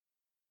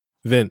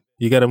Vin,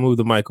 you got to move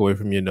the mic away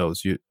from your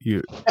nose.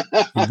 You're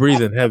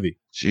breathing heavy.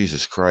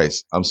 Jesus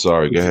Christ. I'm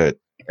sorry. Go ahead.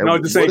 No,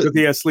 just saying because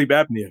he has sleep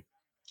apnea.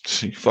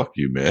 Fuck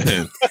you,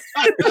 man.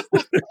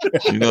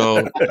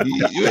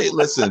 You ain't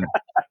listen,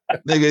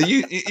 nigga.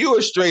 You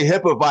a straight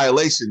HIPAA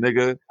violation,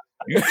 nigga.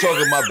 You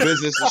talking my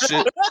business and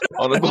shit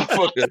on the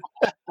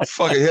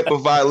fucking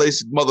HIPAA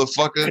violation,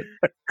 motherfucker.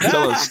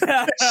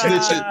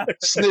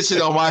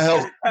 Snitching on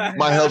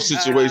my health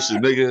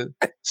situation, nigga.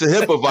 It's a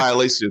HIPAA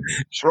violation.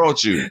 What's wrong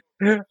with you?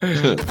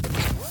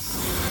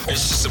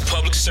 It's just a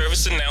public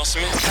service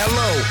announcement.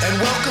 Hello, and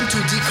welcome to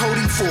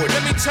Decoding 40.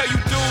 Let me tell you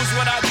dudes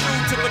what I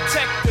do to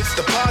protect this.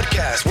 The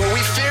podcast where we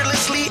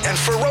fearlessly and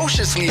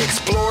ferociously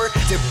explore,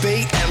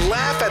 debate, and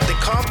laugh at the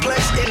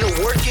complex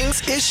inner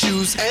workings,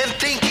 issues, and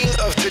thinking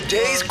of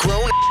today's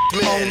grown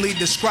men. Only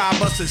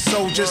describe us as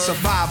soldiers,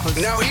 survivors.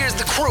 Now here's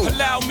the crew.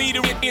 Allow me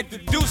to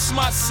introduce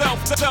myself.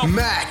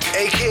 Mac,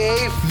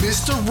 a.k.a.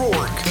 Mr.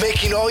 Rourke,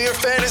 making all your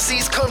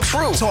fantasies come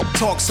true.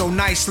 Talk so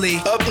nicely.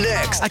 Up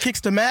next, I kicks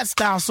the mad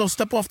style, so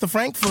step off the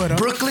Frankfurter.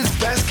 Brooklyn's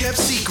best kept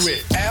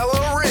secret,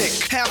 Alan Rick.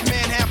 Half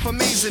man, half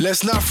amazing.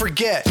 Let's not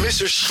forget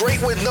Mr.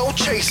 Straight with No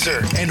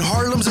Chaser and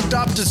Harlem's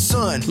adopted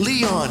son,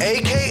 Leon,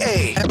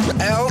 a.k.a.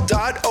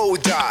 L.O.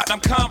 I'm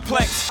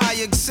complex. I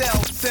excel,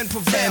 then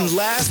prevail. And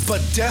last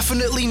but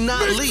definitely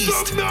not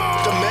least, the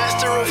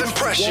master of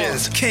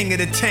impressions, King of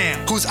the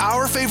town. who's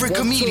our favorite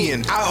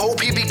comedian. I hope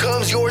he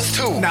becomes yours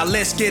too. Now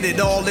let's get it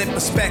all in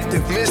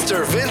perspective.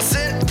 Mr.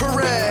 Vincent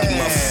Perez.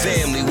 My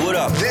family, what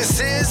up? This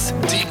is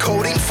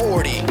Decoding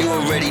 40. You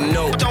already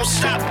know. Don't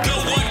stop. No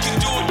one can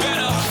do it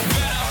better.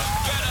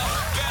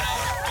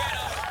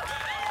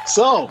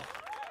 So,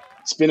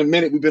 it's been a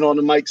minute. We've been on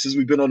the mic since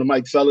we've been on the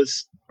mic,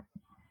 fellas.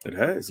 It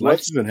has. What's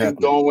Life's been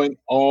happening. going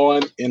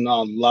on in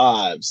our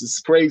lives? It's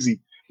crazy.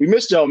 We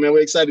missed y'all, man.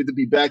 We're excited to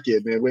be back here,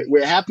 man.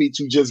 We're happy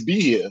to just be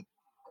here,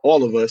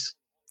 all of us.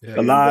 Yeah.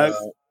 Alive,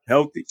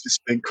 healthy. It's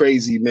been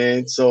crazy,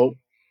 man. So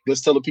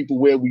let's tell the people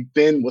where we've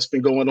been, what's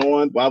been going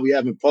on, why we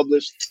haven't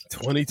published.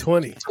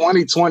 2020.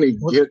 2020.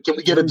 Can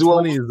we get a 2020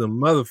 do-over? is a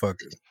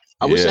motherfucker.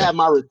 I wish I had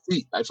my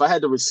receipt. If I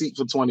had the receipt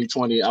for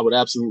 2020, I would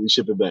absolutely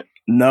ship it back.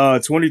 No,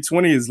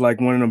 2020 is like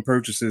one of them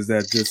purchases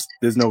that just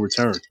there's no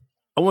return.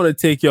 I want to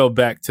take y'all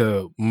back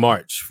to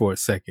March for a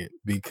second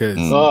because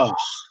Oh,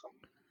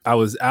 I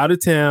was out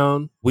of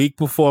town week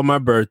before my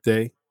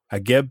birthday. I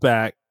get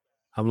back.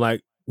 I'm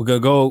like, we're gonna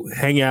go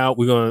hang out.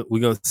 We're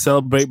gonna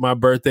celebrate my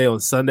birthday on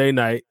Sunday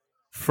night,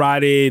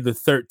 Friday the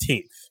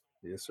 13th.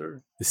 Yes,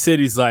 sir. The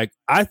city's like,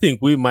 I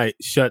think we might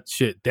shut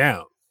shit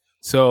down.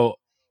 So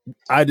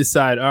I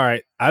decide, all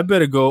right, I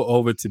better go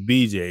over to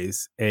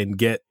BJ's and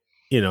get,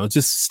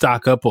 just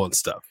stock up on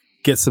stuff.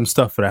 Get some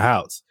stuff for the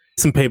house.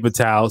 Some paper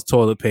towels,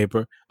 toilet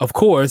paper. Of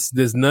course,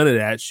 there's none of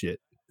that shit.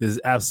 There's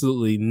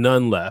absolutely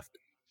none left.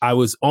 I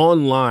was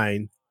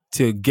online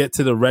to get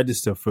to the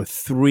register for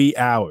 3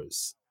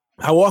 hours.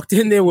 I walked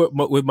in there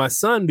with my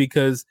son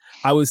because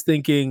I was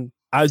thinking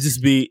I'd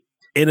just be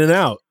in and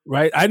out,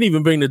 right? I didn't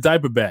even bring the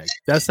diaper bag.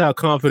 That's how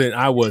confident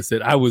I was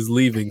that I was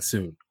leaving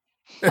soon.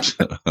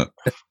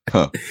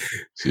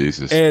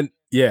 Jesus. And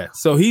yeah,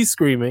 so he's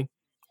screaming.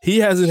 He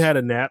hasn't had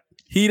a nap.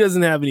 He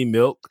doesn't have any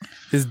milk.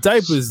 His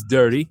diaper's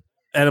dirty.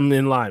 And I'm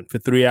in line for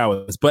 3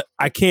 hours. But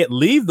I can't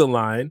leave the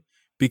line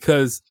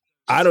because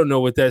I don't know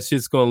what that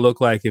shit's gonna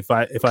look like if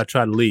I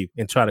try to leave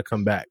and try to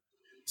come back.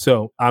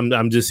 So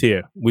I'm just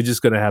here. We're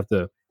just gonna have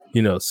to,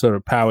 sort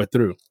of power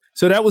through.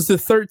 So that was the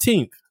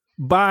 13th.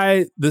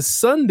 By the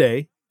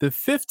Sunday, the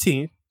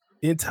 15th,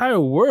 the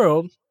entire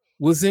world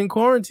was in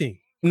quarantine.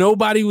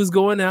 Nobody was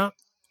going out.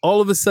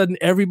 All of a sudden,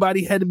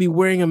 everybody had to be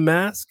wearing a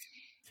mask.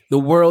 The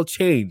world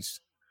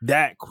changed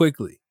that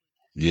quickly.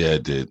 Yeah,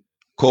 it did.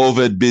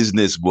 COVID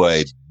business,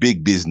 boy.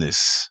 Big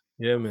business.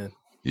 Yeah, man.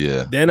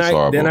 Yeah. Then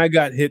I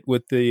got hit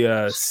with the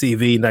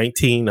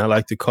CV-19, I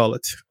like to call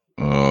it.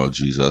 Oh,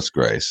 Jesus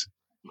Christ.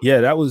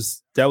 Yeah, that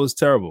was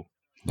terrible.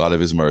 A lot of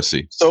his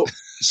mercy. so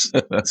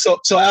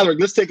Alaric,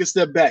 let's take a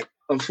step back.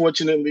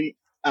 Unfortunately,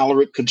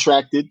 Alaric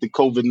contracted the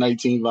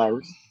COVID-19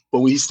 virus,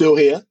 but he's still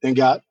here, thank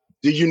God.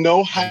 Do you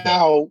know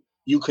how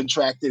you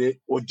contracted it,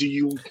 or do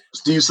you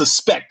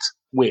suspect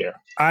where?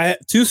 I had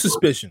two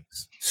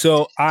suspicions.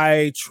 So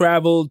I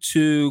traveled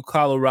to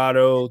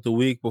Colorado the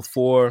week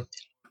before,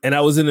 and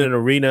I was in an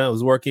arena. I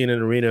was working in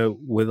an arena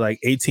with like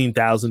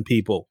 18,000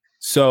 people.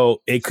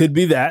 So it could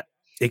be that.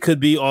 It could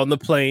be on the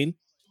plane,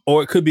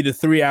 or it could be the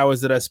 3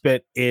 hours that I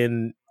spent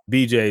in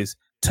BJ's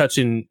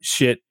touching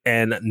shit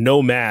and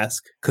no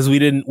mask, because we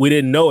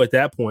didn't know at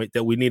that point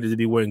that we needed to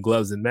be wearing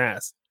gloves and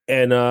masks.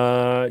 And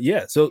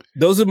so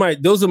those are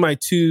my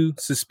two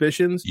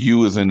suspicions. You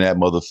was in that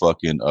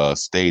motherfucking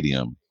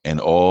stadium, and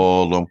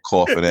all them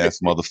coughing ass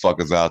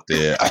motherfuckers out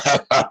there.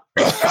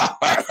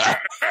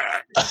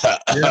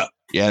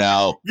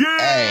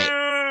 Hey,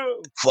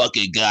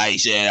 fucking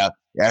guys,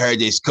 I heard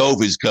this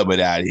COVID's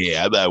coming out here.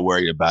 I'm not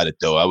worried about it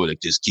though. I would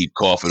just keep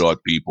coughing on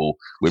people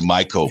with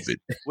my COVID.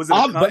 Was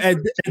it But at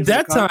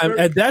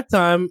that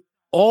time,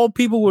 all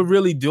people were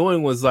really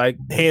doing was like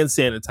hand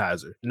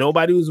sanitizer.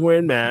 Nobody was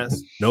wearing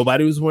masks.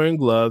 Nobody was wearing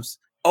gloves.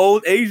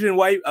 old Asian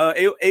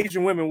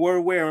Asian women were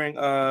wearing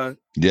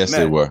Yes, they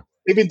Man. were.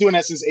 They've been doing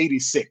that since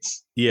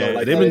 '86. Yeah, So,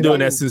 like, they've been doing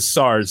like- that since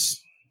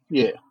SARS.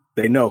 Yeah.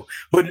 They know.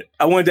 But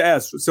I wanted to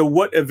ask, so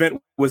what event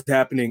was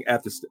happening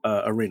at the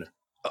arena?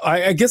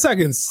 I guess I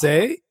can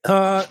say.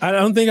 I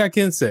don't think I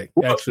can say.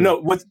 Well, Actually,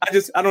 no,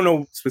 I don't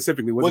know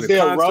specifically. Was it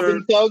there a concert? rub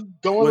and thug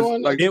going Was,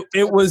 on? like-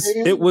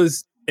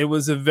 it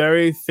was a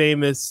very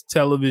famous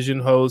television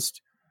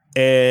host,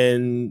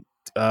 and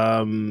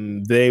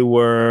they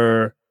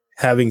were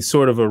having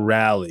sort of a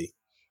rally.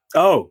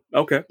 Oh,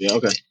 okay. Yeah,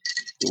 okay.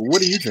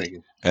 What are you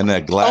drinking? And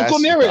that glass, Uncle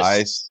the Nearest.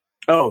 ice.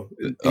 Oh,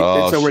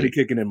 Oh, it's already shit.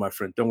 kicking in, my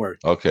friend. Don't worry.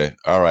 Okay,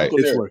 all right. Uncle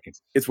It's Nearest. working.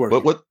 It's working.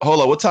 What? Hold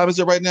on. What time is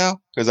it right now?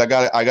 Because I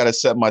gotta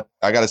set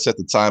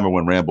the timer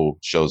when Ramble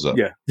shows up.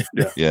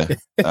 Yeah.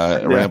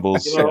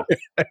 Ramble's. You know,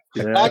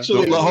 Yeah.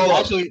 actually, Hold on.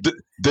 actually,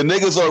 The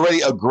nigga's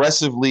already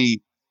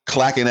aggressively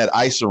clacking that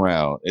ice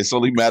around. It's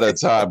only a matter of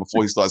time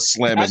before he starts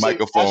slamming Actually-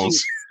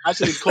 microphones.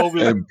 actually,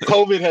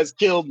 COVID has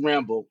killed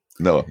Rambo.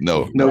 No.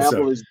 No, Rambo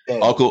sir. is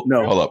dead. Uncle,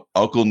 No. hold up.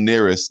 Uncle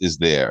Nearest is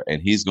there,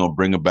 and he's gonna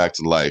bring him back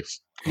to life.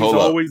 He's Hold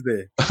up. always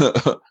there.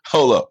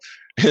 Hold up.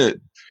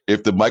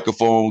 If the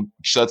microphone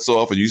shuts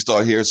off and you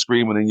start hearing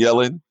screaming and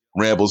yelling,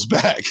 Ramble's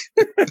back.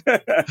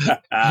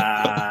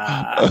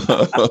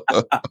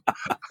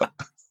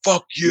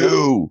 Fuck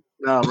you.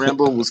 No,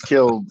 Rambo was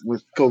killed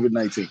with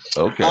COVID-19.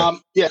 Okay.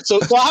 Yeah. So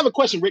I have a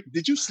question, Rick.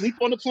 Did you sleep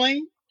on the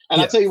plane? And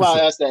Yeah, I'll tell you for why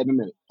sure. I asked that in a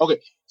minute. Okay.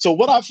 So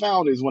what I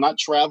found is when I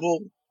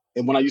travel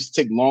and when I used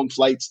to take long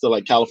flights to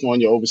like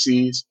California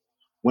overseas,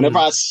 whenever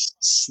I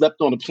slept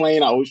on a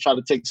plane, I always try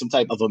to take some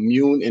type of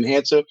immune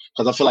enhancer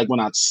because I feel like when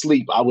I'd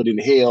sleep, I would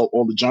inhale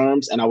all the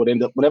germs and I would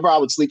end up, whenever I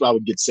would sleep, I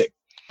would get sick.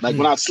 Like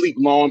when I sleep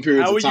long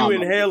periods How of are time. you I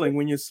would- inhaling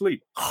when you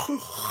sleep?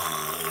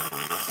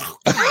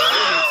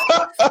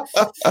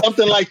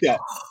 Something like that.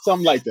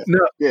 Something like that. No.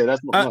 Yeah,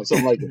 that's no,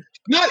 something like that.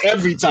 Not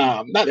every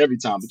time,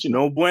 but you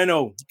know. No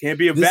bueno. Can't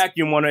be a This-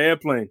 vacuum on an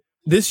airplane.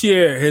 This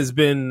year has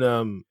been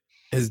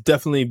has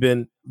definitely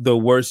been the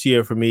worst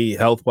year for me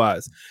health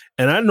wise,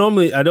 and I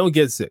don't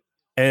get sick,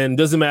 and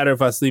doesn't matter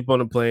if I sleep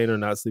on a plane or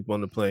not sleep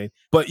on the plane.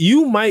 But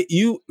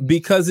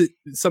because it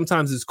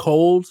sometimes it's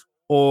cold,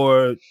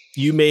 or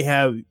you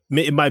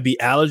it might be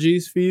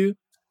allergies for you.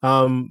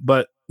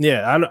 But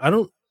yeah, I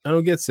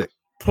don't get sick.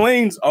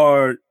 Planes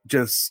are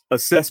just a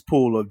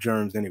cesspool of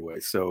germs anyway.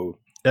 So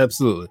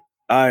Absolutely.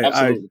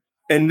 Absolutely.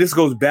 And this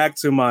goes back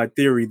to my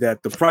theory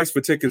that the price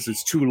for tickets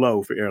is too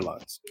low for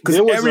airlines because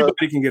There was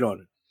everybody can get on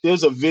it.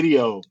 There's a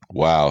video.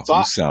 Wow. So You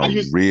I sound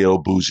used- real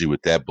bougie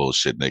with that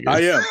bullshit, nigga.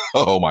 I am.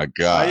 Oh my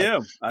God. I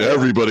am.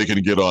 Everybody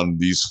can get on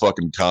these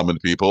fucking common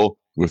people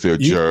with their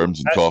germs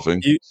and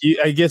coughing.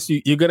 I guess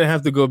you're gonna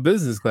have to go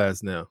business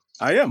class now.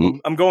 I am.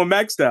 I'm going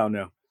max style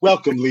now.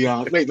 Welcome,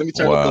 Leon. Wait, let me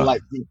turn up the Wow.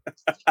 light.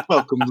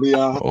 Welcome,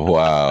 Leon.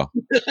 Wow.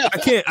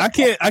 I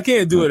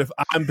can't do it if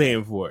I'm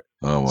paying for it.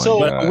 Oh my So-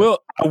 But God.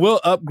 I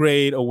will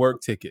upgrade a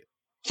work ticket.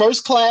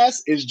 First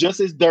class is just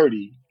as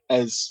dirty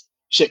as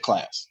shit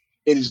class.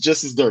 It is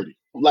just as dirty.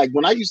 Like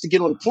when I used to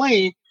get on the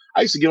plane,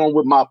 I used to get on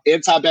with my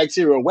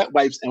antibacterial wet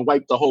wipes and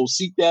wipe the whole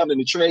seat down in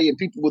the tray, and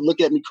people would look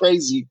at me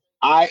crazy.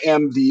 I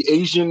am the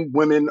Asian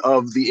women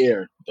of the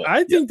air.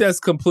 I think that's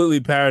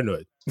completely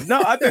paranoid.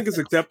 No, I think it's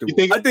acceptable. You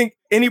think- I think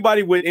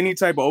anybody with any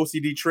type of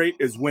OCD trait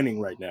is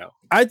winning right now.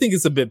 I think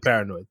it's a bit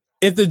paranoid.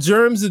 If the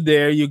germs are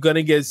there, you're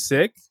gonna get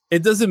sick.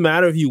 It doesn't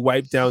matter if you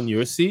wipe down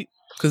your seat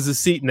because the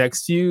seat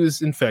next to you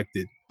is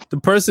infected. The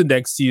person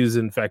next to you is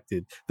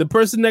infected. The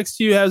person next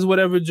to you has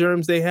whatever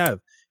germs they have.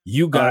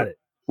 You got it.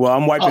 Well,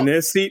 I'm wiping Oh.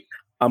 their seat.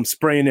 I'm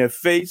spraying their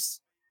face.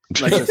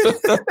 Like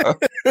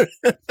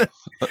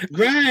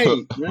Right.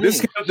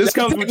 this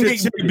comes with your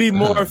It would be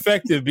more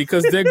effective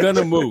because they're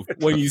gonna move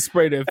when you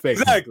spray their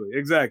face.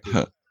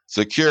 exactly.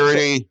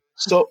 Security.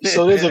 So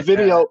there's a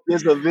video.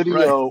 There's a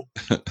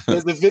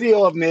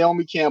video of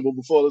Naomi Campbell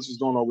before this was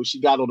going on, where she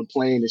got on the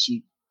plane and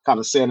she kind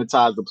of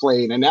sanitized the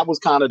plane, and that was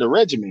kind of the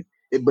regimen.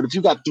 But if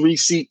you got 3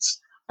 seats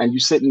and you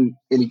sitting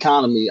in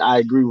economy, I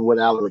agree with what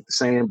Alaric is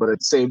saying. But at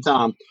the same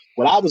time,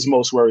 what I was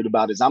most worried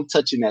about is I'm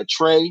touching that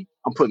tray,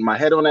 I'm putting my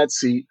head on that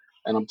seat,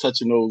 and I'm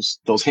touching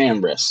those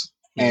hand rests.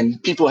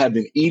 And people have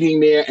been eating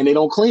there, and they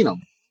don't clean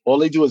them. All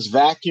they do is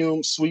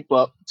vacuum, sweep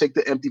up, take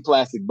the empty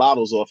plastic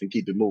bottles off, and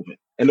keep it moving.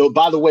 And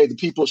by the way,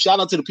 shout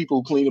out to the people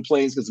who clean the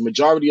planes, because the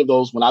majority of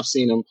those, when I've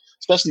seen them,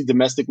 especially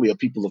domestically, are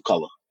people of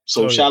color.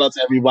 So shout out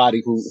to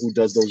everybody who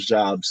does those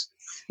jobs.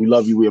 We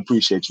love you. We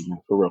appreciate you, man,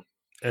 for real.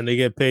 And they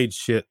get paid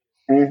shit.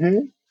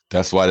 Mm-hmm.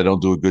 That's why they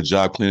don't do a good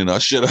job cleaning our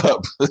shit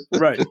up.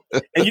 Right.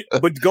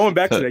 But going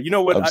back to that, you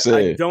know what? I'm I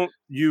saying. don't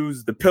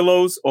use the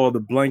pillows or the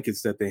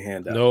blankets that they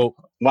hand out. No.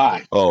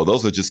 Why? Oh,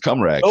 those are just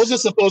cum rags. Those are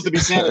supposed to be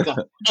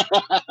sanitized.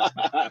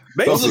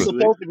 Those are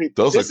supposed to be.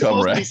 Those they're are cum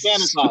supposed to be rags.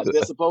 sanitized.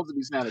 They're supposed to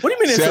be sanitized. What do you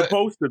mean they're San-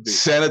 supposed to be?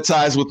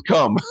 Sanitized with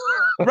cum.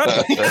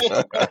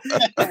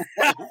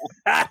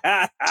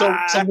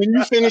 So when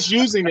you finish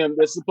using them,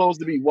 they're supposed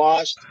to be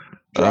washed.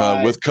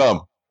 dried, With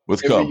cum.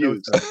 With and cum.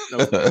 reused.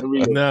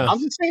 Reused. No. I'm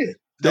just saying.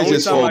 They The only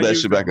just time fold I that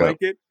use shit a back up.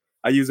 blanket,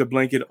 I use a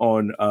blanket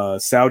on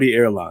Saudi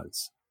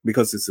Airlines.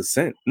 because it's a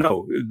scent.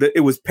 No,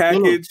 it was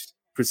packaged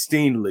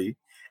pristinely.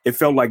 It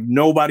felt like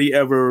nobody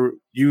ever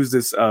used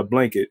this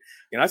blanket.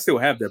 And I still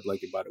have that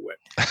blanket, by the way.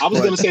 I was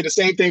going to say the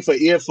same thing for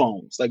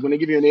earphones. Like when they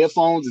give you an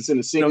earphones, it's in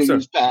a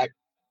single-use pack.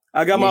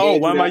 I got my own.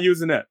 Why am I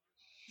using that?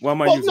 Why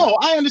am I using No,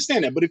 I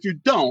understand that. But if you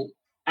don't,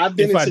 I've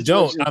been if in I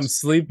situations... don't, I'm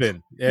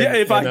sleeping.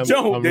 If I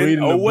don't,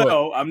 then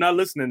I'm not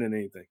listening to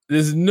anything.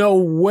 There's no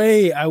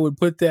way I would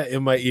put that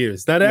in my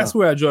ears. Now that's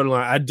where I draw the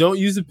line. I don't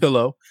use a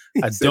pillow.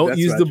 I don't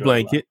use the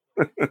blanket.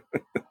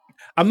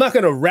 I'm not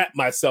gonna wrap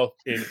myself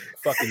in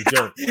fucking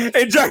jerk.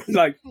 And jerk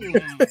like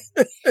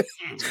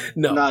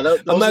no,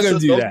 I'm not gonna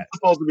do that.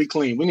 Supposed to be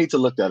clean. We need to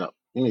look that up.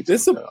 They're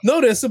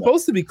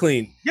supposed to be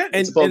clean. Yeah,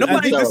 and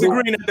nobody's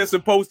disagreeing that they're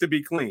supposed to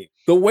be clean.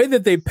 The way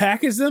that they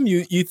package them,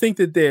 you think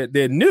that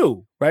they're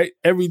new, right?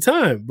 Every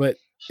time, but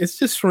it's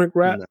just shrink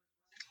wrap. No,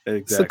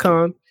 exactly. It's a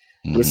con.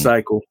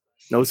 Recycle.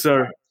 No,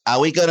 sir. Are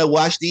we gonna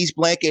wash these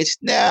blankets?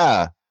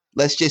 Nah.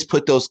 Let's just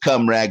put those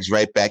cum rags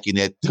right back in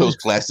those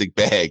plastic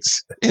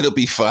bags. It'll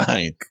be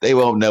fine. They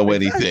won't know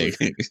anything.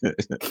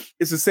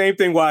 It's the same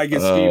thing why I get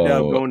skeeved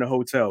out going to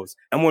hotels.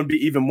 I'm going to be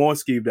even more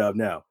skeeved out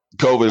now.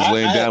 COVID is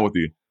laying down with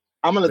you.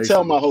 I'm going to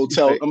tell my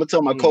hotel. I'm going to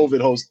tell my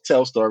COVID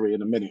hotel story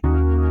in a minute.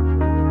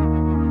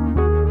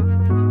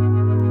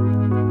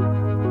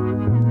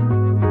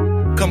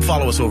 Come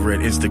follow us over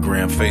at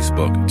Instagram,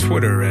 Facebook,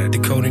 Twitter at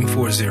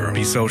Decoding40.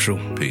 Be social.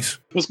 Peace.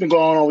 What's been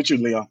going on with you,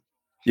 Leon?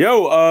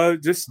 Yo,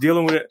 just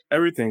dealing with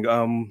everything.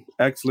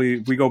 Actually,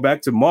 if we go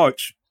back to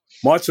March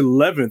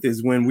 11th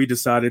is when we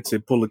decided to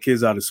pull the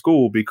kids out of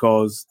school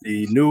because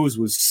the news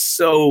was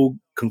so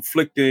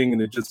conflicting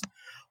and it just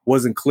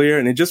wasn't clear.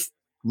 And it just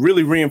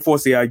really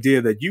reinforced the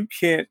idea that you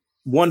can't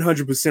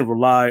 100%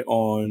 rely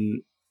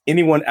on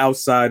anyone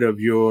outside of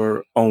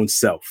your own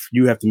self.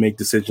 You have to make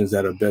decisions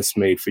that are best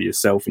made for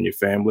yourself and your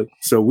family.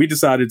 So we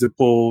decided to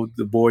pull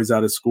the boys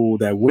out of school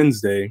that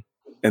Wednesday,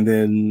 and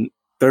then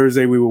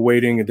Thursday we were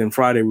waiting, and then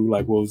Friday we were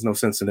like, well, there's no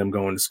sense in them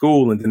going to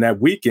school. And then that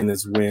weekend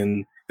is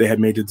when they had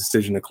made the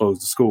decision to close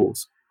the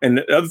schools. And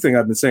the other thing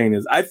I've been saying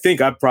is I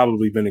think I've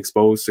probably been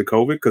exposed to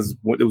COVID because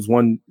it was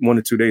one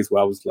or 2 days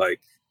where I was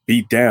like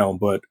beat down,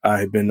 but I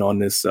had been on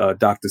this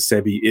Dr.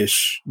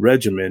 Sebi-ish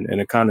regimen,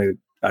 and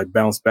I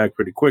bounced back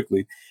pretty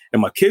quickly.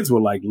 And my kids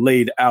were like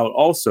laid out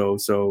also,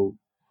 so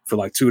for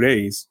like 2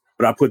 days.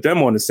 But I put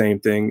them on the same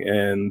thing,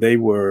 and they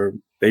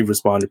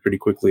responded pretty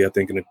quickly, I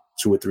think, in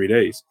 2 or 3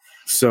 days.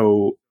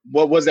 So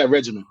what was that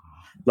regimen?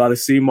 A lot of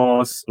sea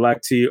moss,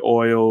 black tea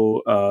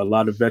oil, a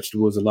lot of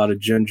vegetables, a lot of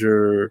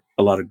ginger,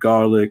 a lot of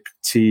garlic,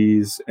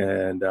 teas,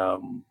 and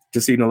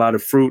just eating a lot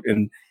of fruit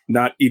and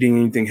not eating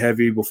anything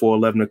heavy before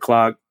 11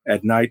 o'clock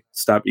at night.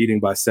 Stop eating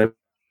by 7,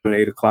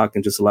 8 o'clock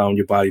and just allowing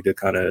your body to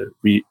kind of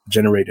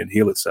regenerate and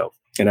heal itself.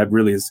 And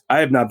I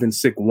have not been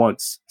sick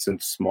once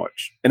since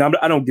March. And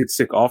I don't get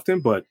sick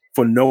often, but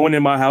for no one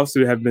in my house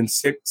to have been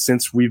sick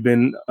since we've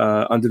been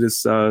under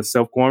this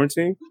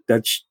self-quarantine,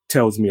 that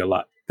tells me a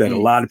lot. That a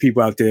lot of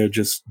people out there are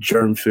just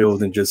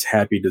germ-filled and just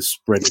happy to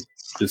spread it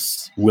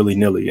just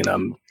willy-nilly.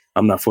 And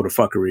I'm not for the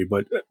fuckery,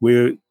 but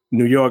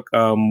New York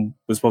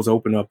was supposed to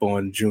open up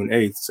on June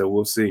 8th, so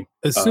we'll see.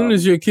 As soon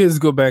as your kids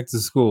go back to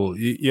school,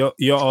 you're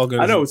all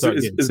going to. I know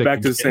it's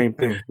back to the same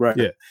thing, right?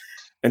 Yeah.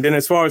 And then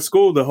as far as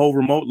school, the whole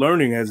remote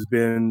learning has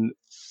been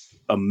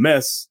a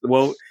mess.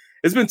 Well,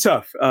 it's been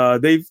tough.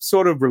 They've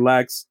sort of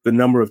relaxed the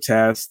number of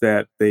tasks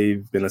that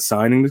they've been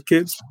assigning the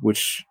kids,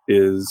 which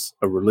is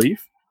a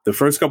relief. The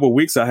first couple of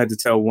weeks, I had to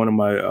tell one of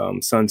my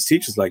son's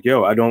teachers, like,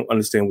 yo, I don't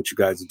understand what you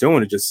guys are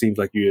doing. It just seems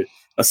like you're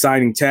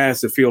assigning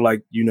tasks to feel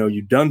like,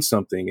 you've done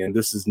something, and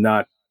this is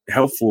not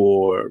helpful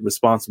or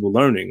responsible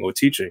learning or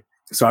teaching.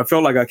 So I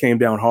felt like I came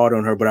down hard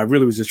on her, but I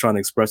really was just trying to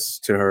express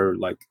to her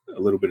like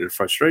a little bit of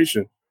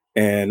frustration.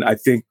 And I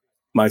think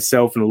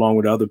myself and along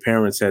with other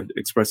parents had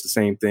expressed the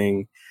same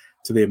thing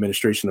to the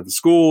administration of the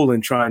school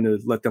and trying to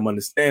let them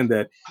understand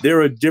that there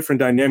are different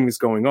dynamics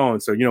going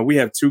on. So, we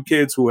have 2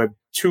 kids who have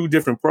 2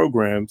 different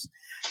programs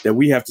that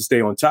we have to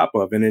stay on top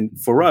of. And then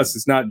for us,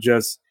 it's not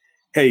just,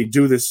 hey,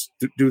 do this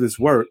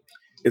work.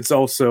 It's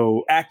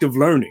also active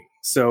learning.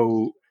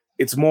 So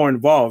it's more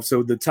involved.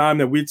 So the time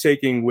that we're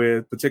taking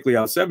with particularly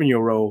our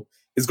 7-year-old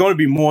is going to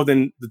be more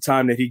than the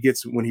time that he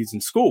gets when he's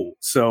in school.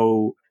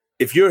 So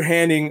if you're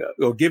handing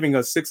or giving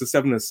us 6 or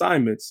 7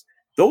 assignments,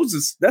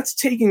 that's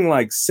taking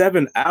like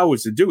 7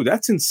 hours to do.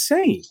 That's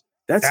insane.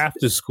 That's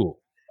after school.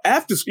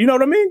 You know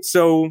what I mean?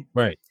 So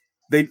right.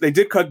 They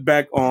did cut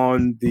back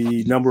on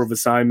the number of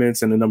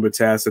assignments and the number of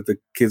tasks that the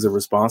kids are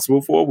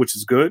responsible for, which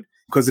is good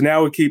because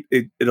now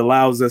it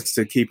allows us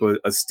to keep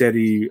a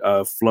steady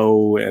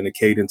flow and a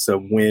cadence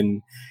of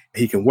when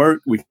he can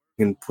work. We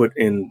can put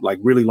in like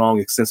really long,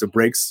 extensive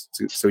breaks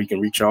so he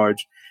can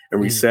recharge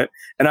and reset.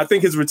 And I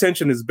think his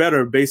retention is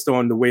better based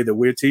on the way that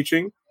we're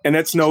teaching. And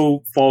that's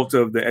no fault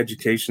of the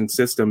education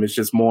system. It's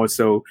just more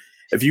so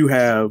if you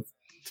have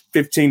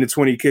 15 to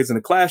 20 kids in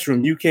a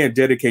classroom, you can't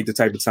dedicate the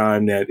type of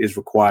time that is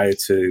required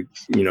to,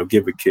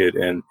 give a kid.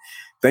 And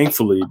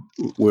thankfully,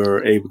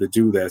 we're able to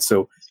do that.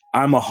 So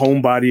I'm a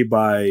homebody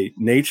by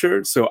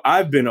nature. So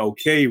I've been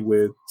okay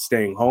with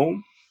staying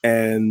home.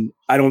 and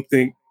I don't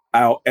think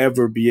I'll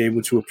ever be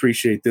able to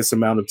appreciate this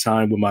amount of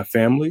time with my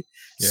family.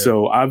 Yeah.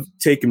 So I've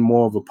taken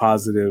more of a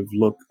positive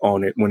look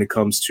on it when it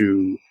comes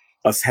to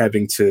us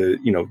having to,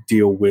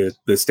 deal with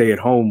the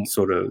stay-at-home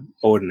sort of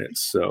ordinance.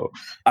 So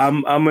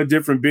I'm a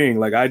different being.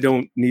 Like, I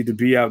don't need to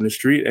be out in the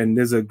street. And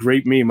there's a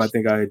great meme. I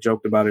think I had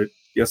joked about it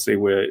yesterday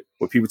where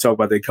people talk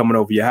about they coming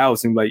over your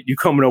house and like, you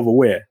coming over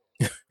where?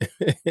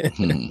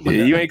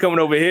 You ain't coming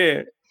over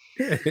here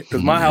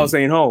because my house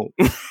ain't home.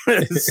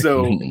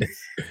 So,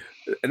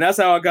 and that's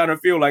how I kind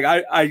of feel. Like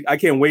I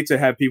can't wait to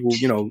have people,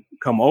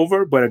 come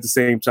over. But at the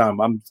same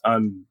time,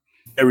 I'm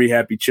very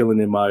happy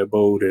chilling in my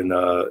abode and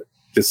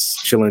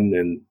just chilling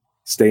and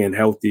staying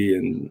healthy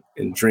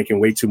and drinking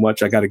way too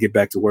much. I got to get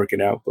back to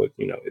working out, but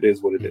it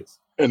is what it is.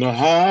 And a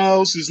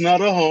house is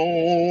not a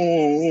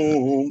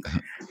home.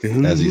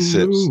 As he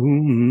sips.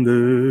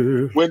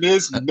 When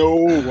there's no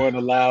one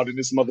allowed in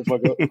this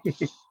motherfucker.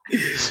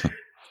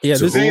 Yeah,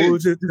 this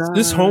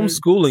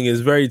homeschooling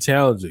is very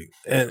challenging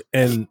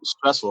and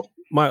stressful.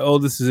 My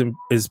oldest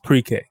is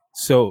pre-K,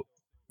 so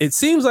it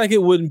seems like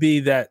it wouldn't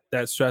be that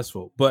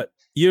stressful. But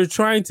you're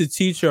trying to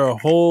teach her a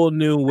whole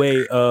new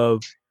way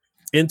of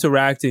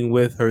interacting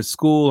with her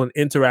school and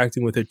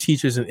interacting with her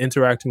teachers and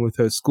interacting with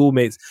her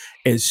schoolmates,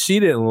 and she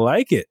didn't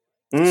like it.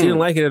 She didn't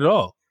like it at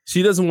all.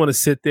 She doesn't want to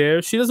sit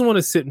there. She doesn't want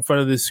to sit in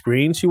front of this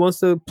screen. She wants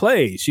to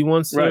play. She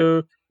wants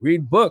to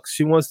read books.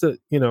 She wants to,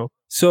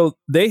 So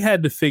they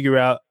had to figure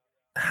out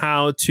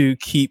how to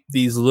keep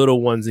these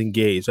little ones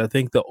engaged. I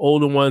think the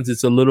older ones,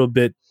 it's a little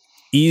bit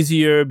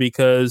easier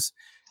because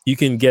you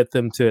can get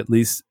them to at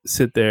least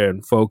sit there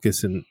and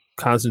focus and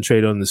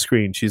concentrate on the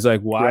screen. She's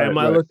like, why am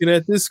I looking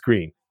at this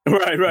screen?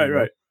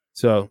 Right.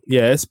 So,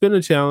 yeah, it's been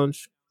a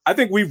challenge. I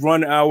think we've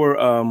run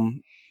our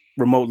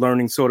remote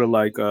learning sort of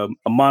like a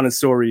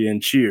Montessori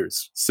and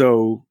Cheers.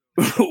 So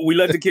we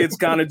let the kids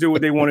kind of do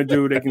what they want to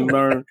do. They can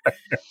learn.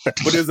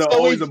 But there's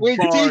always a bar. We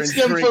teach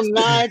them from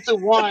 9 to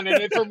 1, and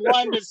then from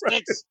 1 to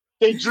 6,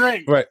 they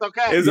drink. Right.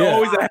 Okay. There's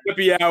always a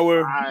happy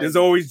hour. There's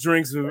always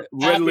drinks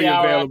readily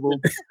available.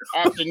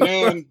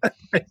 Afternoon.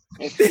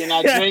 If you're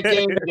not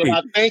drinking, you're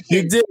not thinking.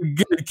 You did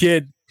good,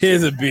 kid.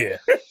 Here's a beer.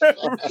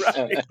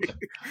 Right.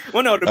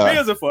 Well, no, the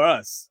beers are for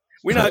us.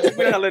 We're not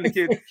letting the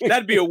kids.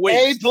 That'd be a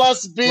waste. A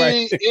plus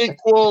B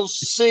equals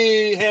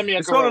C. Hand me a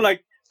It's sort of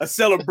like a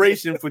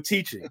celebration for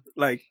teaching.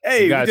 Like,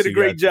 hey, we did a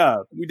great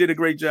job. We did a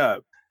great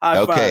job.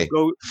 High five.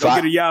 Go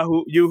get a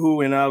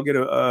Yoo-hoo, and I'll get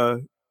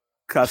a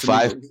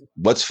Casamigos.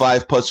 What's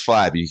 5 plus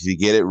 5? If you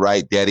get it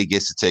right, Daddy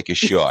gets to take a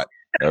shot.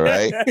 All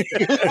right,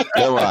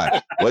 come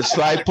on. What's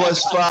 5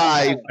 plus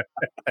 5?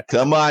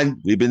 Come on,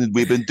 we've been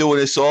doing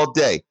this all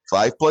day.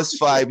 5 plus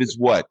 5 is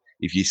what?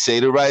 If you say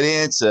the right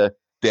answer,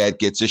 Dad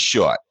gets a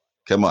shot.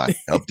 Come on,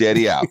 help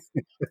Daddy out.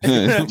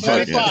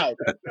 25.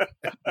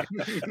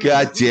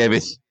 God damn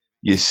it,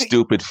 you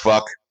stupid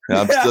fuck!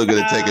 I'm still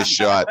gonna take a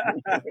shot.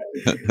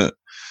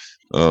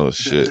 Oh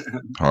shit,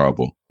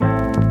 horrible.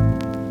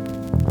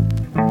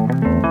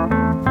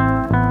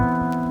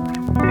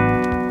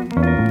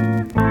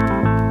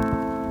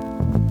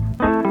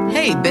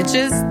 Hey,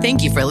 bitches.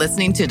 Thank you for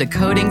listening to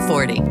Decoding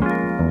 40.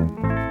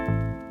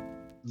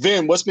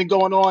 Vin, what's been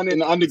going on in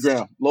the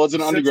underground? Lords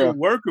of the Underground.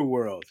 Worker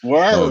world.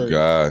 Word. Oh,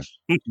 God.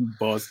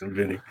 Boston,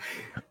 Vinny.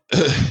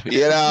 It's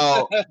been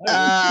all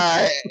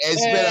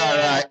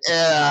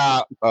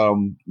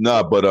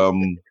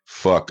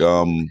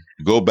right.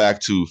 Go back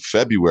to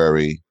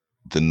February,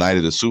 the night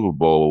of the Super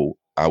Bowl,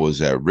 I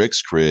was at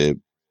Rick's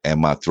crib,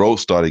 and my throat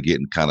started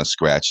getting kind of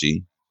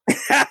scratchy.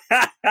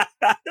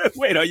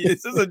 Wait,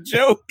 is this a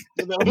joke?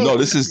 No,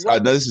 this is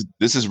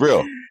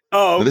real.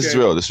 Oh, okay.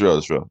 No, this is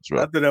real. I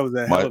thought that was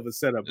a hell of a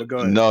setup, but go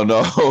ahead. No.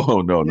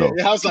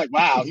 Yeah, I was like,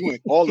 wow, you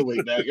went all the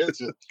way back.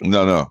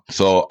 No.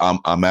 So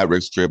I'm at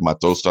Rick's crib. My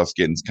throat starts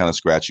getting kind of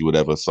scratchy,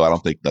 whatever. So I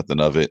don't think nothing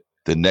of it.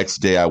 The next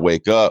day I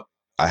wake up,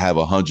 I have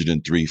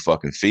 103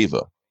 fucking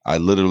fever. I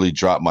literally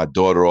drop my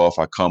daughter off.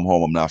 I come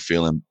home. I'm not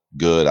feeling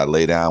good. I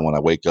lay down. When I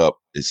wake up,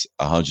 it's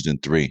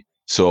 103.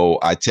 So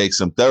I take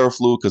some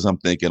Theraflu because I'm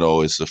thinking,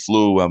 oh, it's the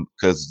flu.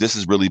 Because this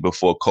is really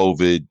before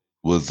COVID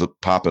was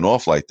popping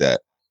off like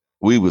that.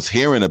 We was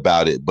hearing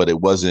about it, but they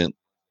wasn't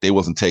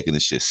taking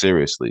this shit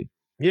seriously.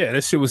 Yeah,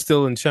 that shit was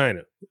still in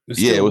China.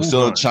 It was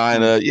still in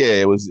China. Yeah,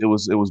 it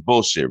was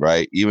bullshit,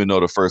 right? Even though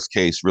the first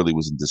case really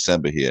was in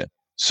December here.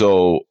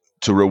 So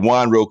to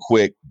rewind real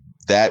quick,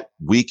 that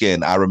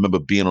weekend, I remember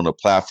being on the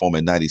platform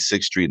at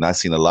 96th Street, and I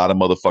seen a lot of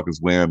motherfuckers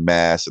wearing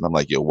masks, and I'm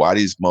like, yo, why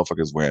these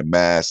motherfuckers wearing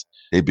masks?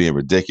 They being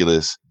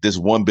ridiculous. This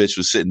one bitch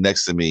was sitting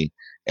next to me,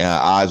 and her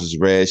eyes was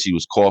red. She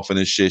was coughing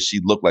and shit. She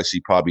looked like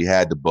she probably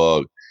had the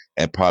bug,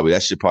 and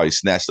that shit probably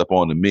snatched up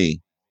onto me.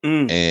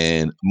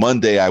 And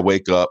Monday, I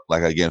wake up,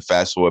 like again,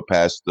 fast forward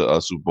past the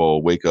Super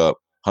Bowl, wake up,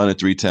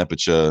 103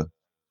 temperature.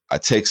 I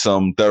take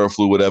some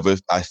Theraflu, whatever.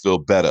 I feel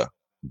better,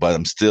 but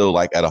I'm still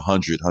like at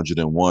 100,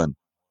 101.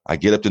 I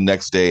get up the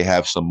next day,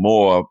 have some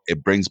more.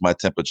 It brings my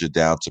temperature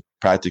down to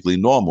practically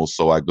normal.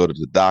 So I go to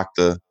the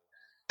doctor.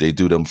 They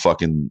do the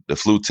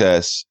flu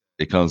test.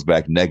 It comes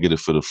back negative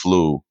for the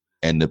flu.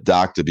 And the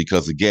doctor,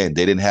 because again,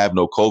 they didn't have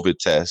no COVID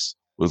tests.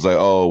 was like,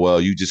 oh,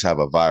 well, you just have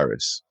a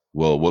virus.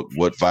 Well,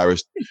 what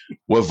virus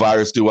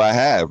do I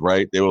have,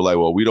 right? They were like,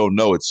 well, we don't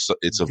know. It's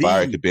a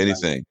virus. It could be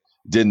anything.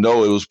 Didn't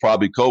know it was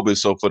probably COVID.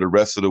 So for the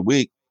rest of the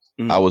week,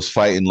 I was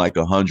fighting like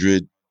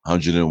 100,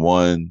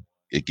 101.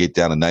 It get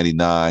down to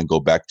 99, go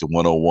back to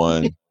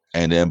 101.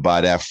 And then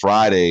by that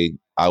Friday,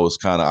 I was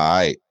kind of all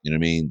right. You know what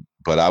I mean?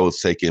 But I was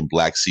taking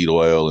black seed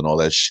oil and all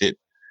that shit,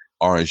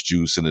 orange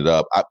juice in it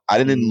up. I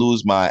didn't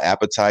lose my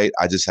appetite.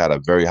 I just had a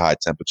very high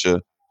temperature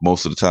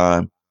most of the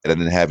time. And I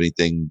didn't have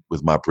anything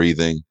with my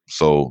breathing.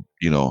 So,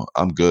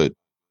 I'm good.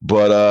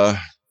 But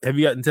have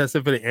you gotten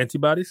tested for the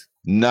antibodies?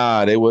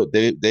 Nah,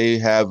 they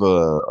have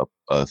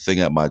a thing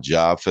at my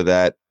job for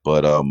that,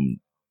 but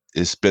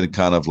it's been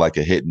kind of like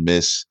a hit and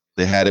miss.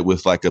 They had it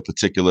with like a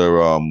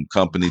particular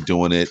company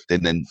doing it,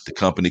 and then the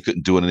company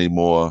couldn't do it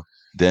anymore.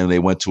 Then they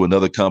went to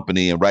another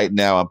company, and right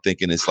now I'm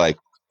thinking it's like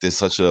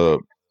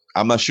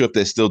I'm not sure if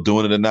they're still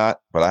doing it or not,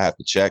 but I have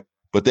to check.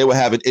 But they were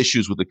having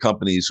issues with the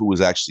companies who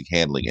was actually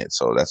handling it.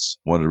 So that's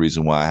one of the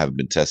reasons why I haven't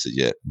been tested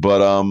yet.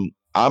 But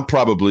I'm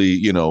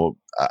probably,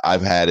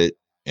 I've had it.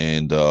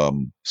 And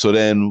so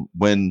then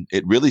when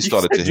it really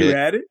started to hit, you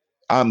had it?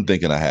 I'm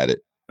thinking I had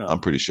it. Oh. I'm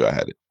pretty sure I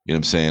had it. You know what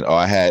I'm saying? Or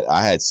I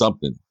had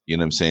something, you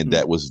know what I'm saying,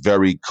 that was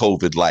very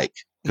COVID-like.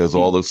 Because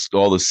all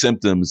the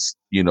symptoms,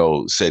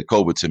 said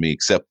COVID to me,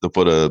 except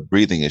for the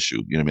breathing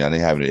issue. You know what I mean? I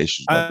didn't have any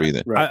issues with my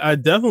breathing. Right.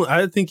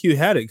 I think you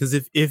had it. Because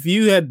if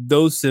you had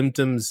those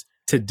symptoms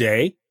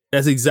today,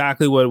 that's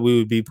exactly what we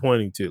would be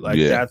pointing to. Like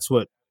that's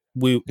what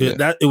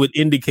it would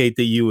indicate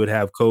that you would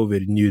have COVID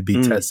and you'd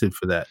be tested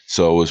for that.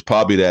 So it was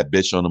probably that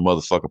bitch on the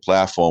motherfucking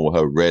platform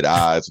with her red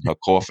eyes and her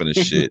coughing and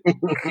shit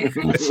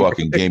who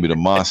fucking gave me the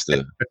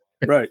monster.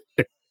 Right.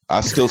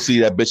 I still see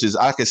that bitch's.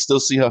 I can still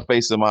see her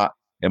face in my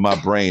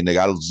brain. Nigga,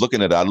 I was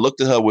looking at her. I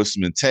looked at her with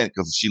some intent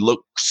because she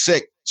looked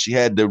sick. She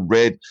had the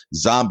red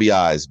zombie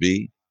eyes,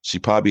 B. She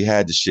probably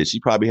had the shit. She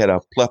probably had a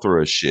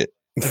plethora of shit.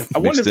 I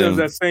wonder if there was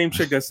that same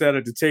chick that sat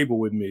at the table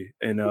with me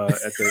and at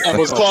the. I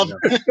was called.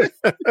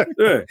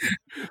 Yeah.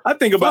 I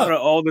think about her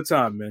all the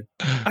time, man.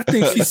 I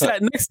think she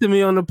sat next to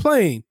me on the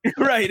plane.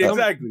 Right,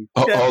 exactly.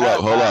 Hold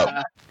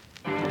up.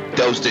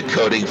 Those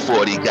Decoding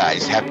 40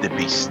 guys have to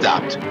be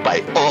stopped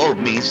by all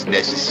means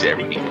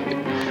necessary.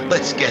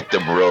 Let's get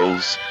them,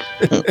 Rose.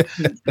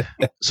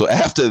 So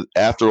after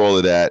all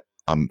of that,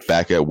 I'm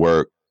back at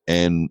work.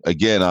 And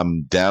again,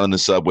 I'm down in the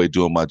subway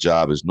doing my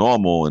job as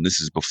normal. And this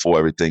is before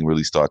everything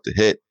really started to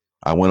hit.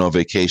 I went on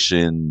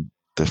vacation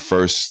the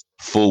first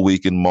full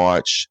week in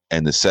March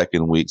and the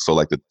second week. So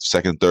like the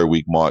second, third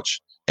week, March.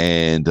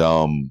 And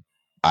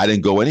I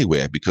didn't go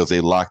anywhere because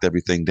they locked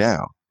everything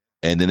down.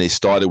 And then they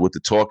started with the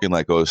talking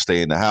like, oh,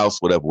 stay in the house,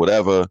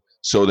 whatever.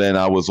 So then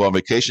I was on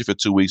vacation for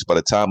 2 weeks. By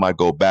the time I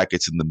go back,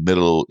 it's in the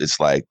middle. It's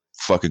like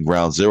fucking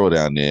ground zero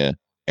down there.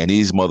 And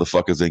these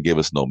motherfuckers didn't give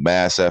us no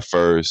masks at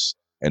first.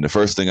 And the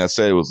first thing I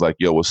said was like,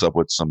 yo, what's up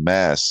with some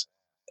masks?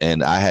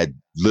 And I had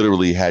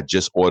literally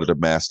just ordered a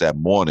mask that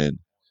morning.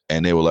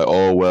 And they were like,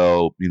 oh,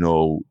 well,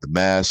 the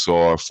masks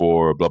are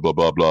for blah, blah,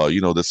 blah, blah.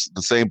 The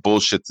same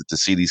bullshit that the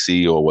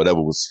CDC or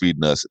whatever was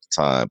feeding us at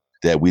the time,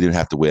 that we didn't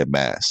have to wear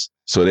masks.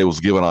 So they was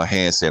giving our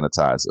hand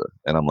sanitizer.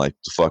 And I'm like,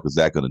 the fuck is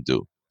that going to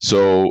do?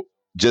 So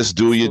just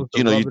do rub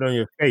it on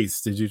your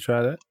face. Did you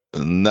try that?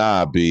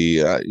 Nah, B.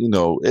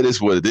 It is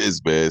what it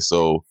is, man.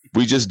 So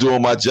we just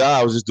doing my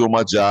job. I was just doing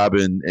my job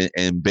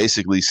and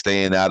basically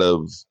staying out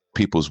of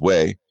people's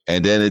way.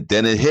 And then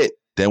it hit.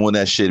 Then when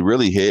that shit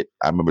really hit,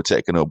 I remember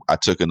I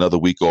took another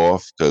week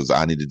off because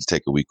I needed to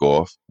take a week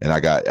off. And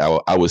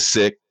I was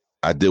sick.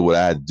 I did what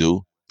I had to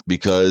do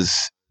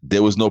because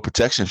there was no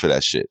protection for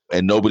that shit.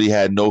 And nobody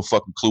had no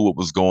fucking clue what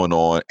was going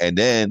on. And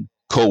then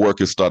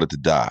co-workers started to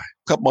die.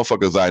 A couple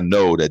motherfuckers I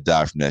know that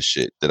died from that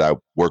shit that I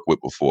worked with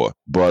before.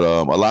 But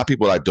a lot of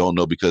people I don't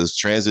know because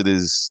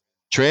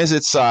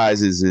transit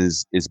size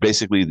is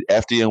basically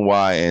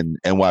FDNY and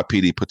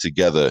NYPD put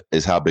together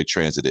is how big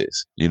transit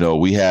is.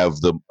 We have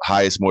the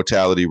highest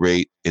mortality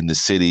rate in the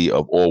city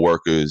of all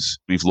workers.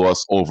 We've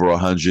lost over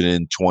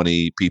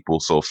 120 people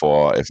so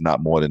far, if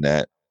not more than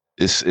that.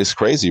 It's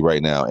crazy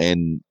right now.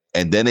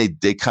 And then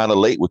they kind of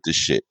late with this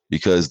shit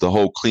because the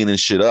whole cleaning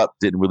shit up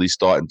didn't really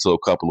start until a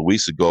couple of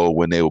weeks ago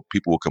when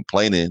people were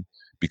complaining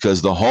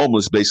because the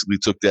homeless basically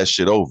took that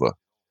shit over.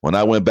 When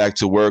I went back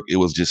to work, it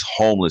was just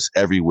homeless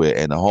everywhere.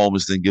 And the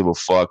homeless didn't give a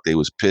fuck. They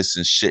was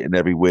pissing, shitting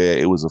everywhere.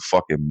 It was a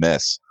fucking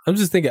mess. I'm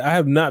just thinking, I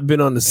have not been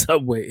on the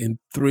subway in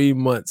 3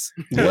 months.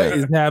 What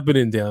is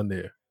happening down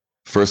there?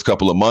 First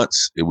couple of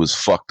months, it was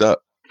fucked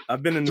up.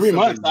 I've been in the 3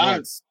 subway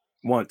months.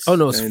 Once. Oh,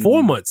 no, it's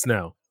 4 months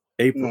now.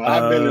 April. No,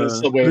 I've been in the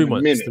subway 3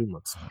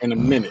 months. In a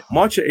minute.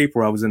 March or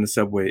April, I was in the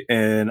subway,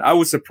 and I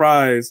was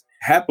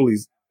happily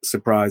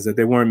surprised that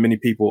there weren't many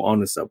people on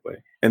the subway.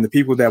 And the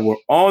people that were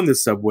on the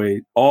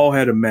subway all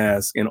had a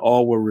mask and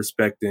all were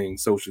respecting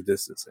social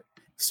distancing.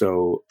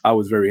 So I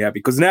was very happy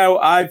because now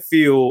I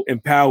feel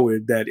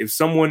empowered that if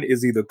someone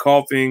is either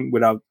coughing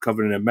without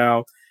covering their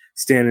mouth,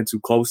 standing too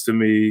close to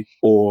me,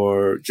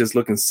 or just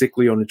looking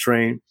sickly on the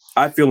train,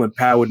 I feel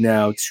empowered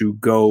now to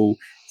go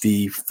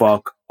the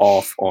fuck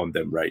off on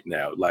them right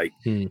now. Like,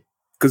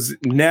 Because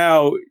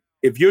now,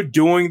 if you're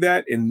doing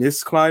that in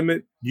this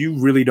climate, you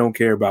really don't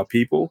care about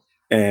people.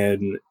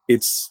 And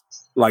it's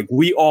like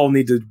we all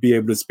need to be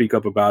able to speak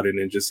up about it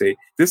and just say,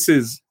 this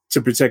is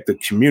to protect the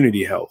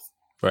community health.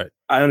 Right.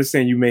 I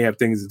understand you may have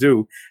things to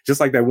do. Just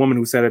like that woman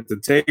who sat at the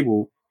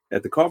table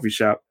at the coffee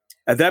shop.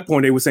 At that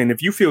point, they were saying,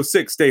 if you feel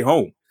sick, stay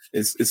home.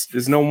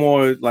 It's no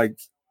more like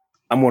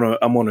I'm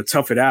gonna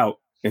tough it out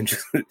and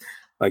just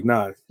like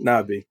nah,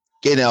 B.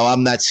 You know,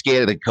 I'm not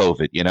scared of the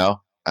COVID. You know,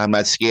 I'm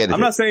not scared of it.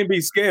 I'm not saying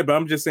be scared, but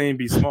I'm just saying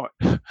be smart.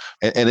 And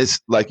it's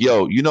like,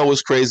 yo, you know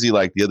what's crazy?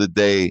 Like the other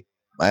day,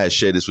 I had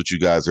shared this with you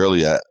guys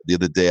earlier. The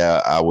other day,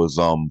 I was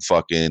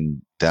fucking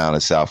down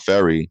at South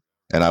Ferry,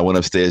 and I went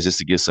upstairs just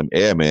to get some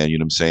air, man. You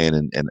know what I'm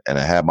saying? And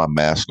I had my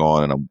mask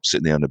on, and I'm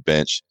sitting there on the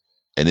bench.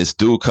 And this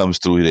dude comes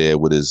through there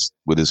with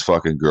his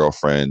fucking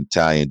girlfriend,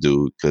 Italian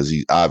dude, because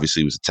he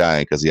obviously was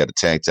Italian because he had a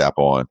tank top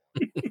on.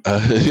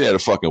 He had a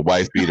fucking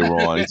wife beater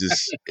on.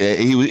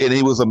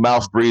 He was a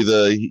mouth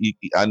breather.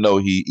 I know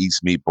he eats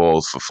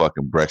meatballs for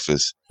fucking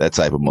breakfast. That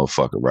type of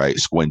motherfucker, right?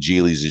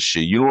 Squingilis and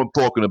shit. You know what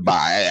I'm talking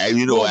about?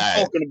 You know what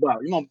I'm talking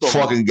about?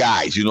 Fucking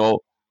guys, you know.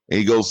 And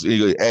he goes,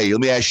 hey,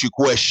 let me ask you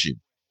a question,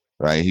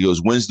 right? He goes,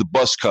 when's the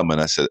bus coming?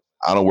 I said,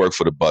 I don't work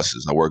for the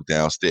buses. I work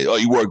downstairs. Oh,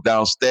 you work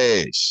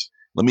downstairs.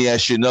 Let me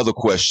ask you another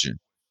question.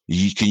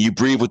 Can you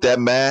breathe with that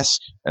mask?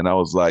 And I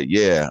was like,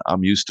 yeah,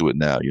 I'm used to it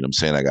now. You know what I'm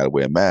saying? I got to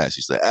wear a mask.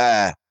 He's like,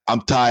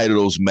 I'm tired of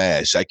those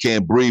masks. I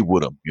can't breathe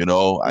with them. You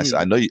know,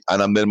 I know you,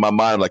 and I'm in my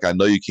mind like, I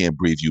know you can't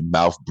breathe, you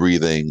mouth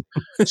breathing,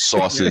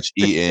 sausage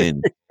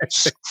eating,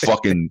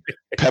 fucking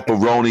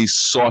pepperoni,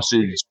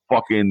 sausage,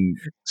 fucking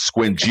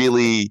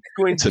squingili,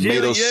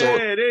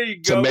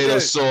 tomato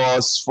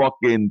sauce,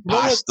 fucking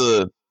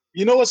pasta.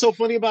 You know what's so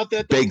funny about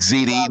that? Baked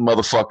ziti,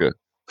 motherfucker.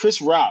 Chris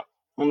Rock.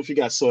 I don't know if you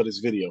guys saw this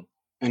video,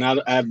 and I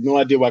have no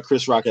idea why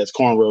Chris Rock has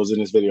cornrows in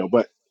this video,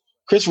 but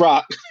Chris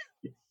Rock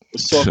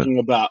was talking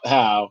about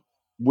how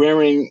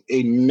wearing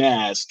a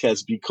mask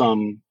has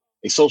become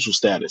a social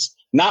status.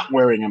 Not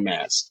wearing a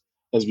mask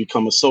has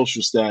become a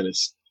social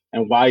status.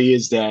 And why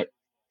is that?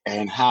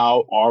 And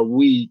how are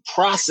we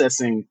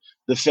processing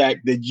the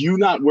fact that you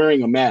not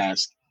wearing a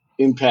mask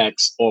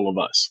impacts all of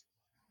us?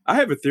 I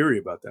have a theory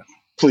about that.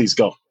 Please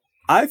go.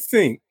 I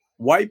think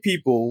white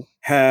people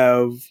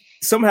have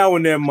somehow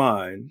in their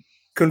mind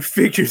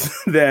configured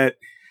that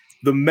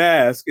the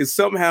mask is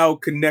somehow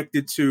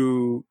connected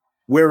to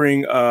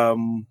wearing a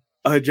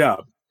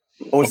hijab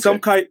or some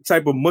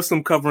type of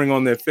Muslim covering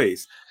on their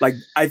face. Like,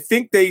 I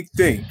think they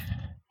think.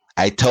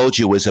 I told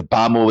you as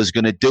Obama was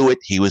going to do it,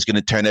 he was going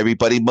to turn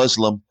everybody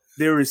Muslim.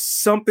 There is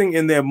something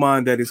in their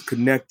mind that is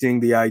connecting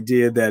the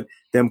idea that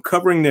them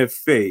covering their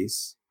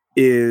face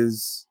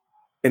is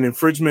an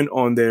infringement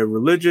on their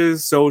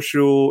religious,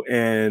 social,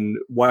 and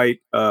white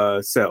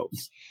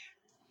selves.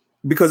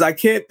 Because I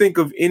can't think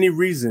of any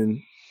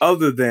reason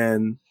other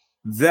than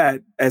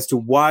that as to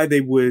why they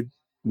would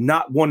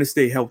not want to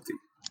stay healthy.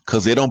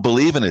 Because they don't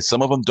believe in it.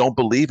 Some of them don't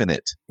believe in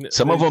it.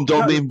 Some of them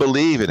don't even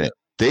believe in it.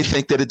 They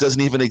think that it doesn't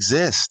even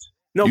exist.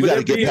 No, you got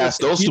to get past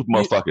those two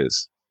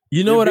motherfuckers.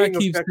 You know what I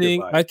keep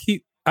seeing?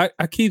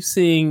 I keep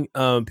seeing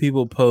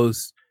people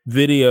post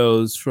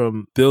videos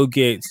from Bill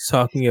Gates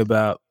talking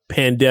about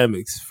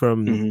pandemics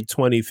from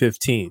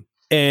 2015.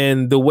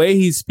 And the way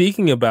he's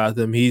speaking about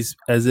them, he's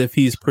as if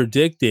he's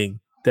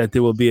predicting that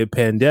there will be a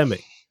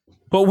pandemic.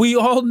 But we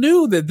all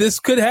knew that this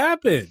could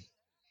happen.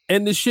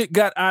 And the shit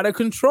got out of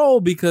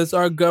control because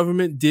our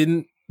government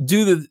didn't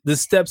do the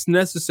steps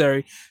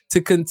necessary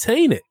to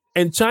contain it.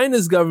 And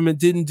China's government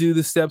didn't do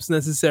the steps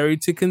necessary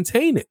to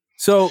contain it.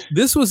 So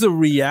this was a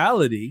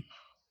reality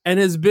and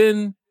has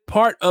been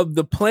part of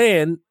the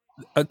plan,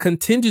 a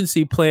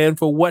contingency plan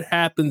for what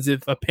happens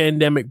if a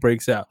pandemic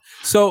breaks out.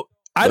 So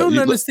I don't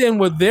understand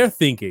what they're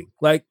thinking.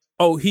 Like,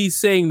 oh, he's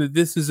saying that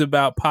this is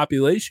about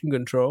population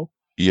control.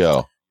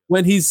 Yeah.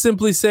 When he's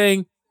simply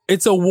saying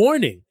it's a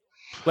warning.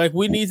 Like,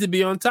 we need to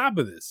be on top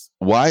of this.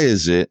 Why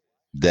is it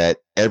that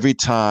every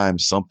time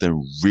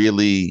something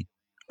really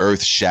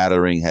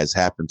earth-shattering has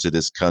happened to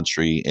this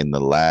country in the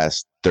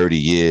last 30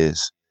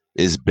 years,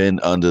 it's been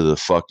under the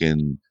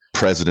fucking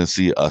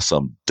presidency of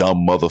some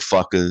dumb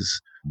motherfuckers?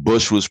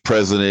 Bush was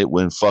president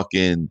when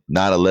fucking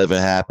 9/11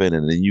 happened,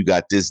 and then you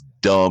got this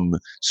dumb,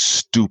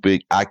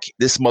 stupid.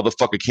 This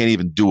motherfucker can't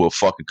even do a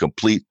fucking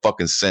complete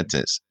fucking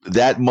sentence.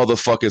 That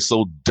motherfucker is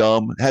so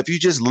dumb. Have you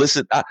just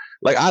listened?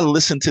 I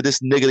listened to this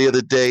nigga the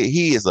other day.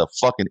 He is a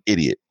fucking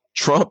idiot.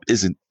 Trump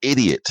is an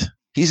idiot.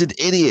 He's an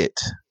idiot.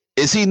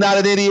 Is he not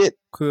an idiot?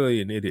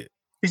 Clearly an idiot.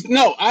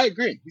 No, I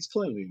agree. He's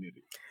clearly an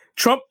idiot.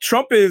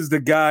 Trump is the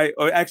guy,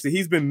 or actually,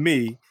 he's been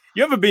me.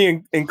 You ever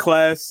be in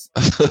class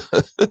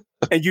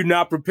and you're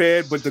not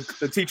prepared, but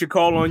the teacher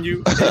call on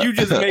you and you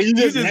just make I'm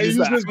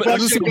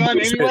just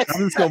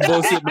gonna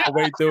bullshit my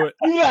way through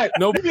it.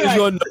 Nobody's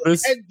gonna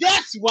notice. And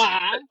that's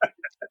why.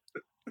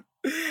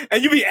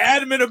 And you be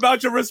adamant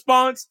about your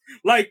response,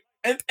 like,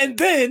 and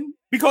then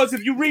because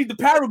if you read the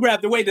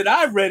paragraph the way that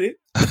I read it,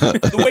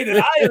 the way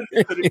that I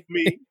understood it to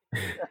me,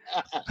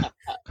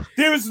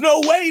 there is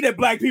no way that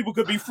black people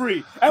could be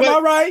free. Am I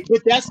right?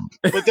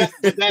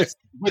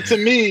 But to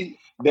me.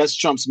 That's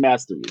Trump's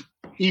mastery.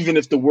 Even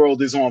if the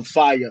world is on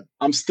fire,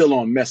 I'm still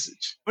on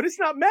message. But it's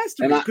not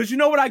mastery, because you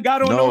know what I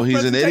got on those No,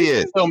 he's an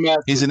idiot.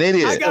 He's an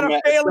idiot. I got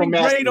a failing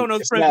grade on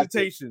those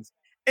presentations.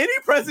 Any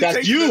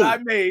presentation that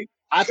I made,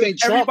 I think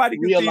Trump everybody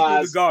can see through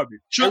the garbage.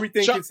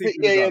 Everything can see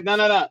through the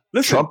garbage. No.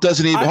 Listen, Trump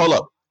doesn't even hold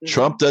up.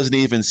 Trump doesn't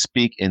even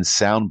speak in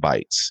sound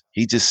bites.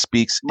 He just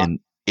speaks in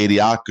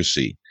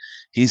idiocracy.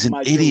 He's an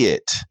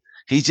idiot.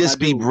 He just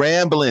be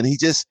rambling.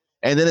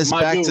 And then it's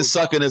back to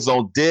sucking his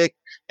own dick.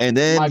 And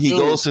then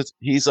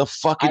he's a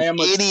fucking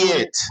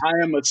idiot.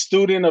 I am a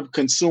student of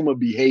consumer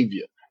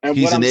behavior. And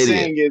He's what I'm an idiot.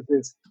 saying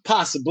is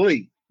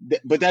possibly,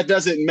 but that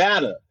doesn't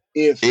matter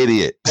if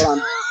idiot.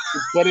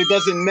 But it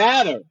doesn't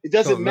matter. It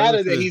doesn't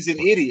matter that he's an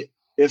idiot.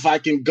 If I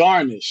can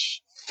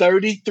garnish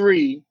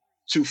 33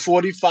 to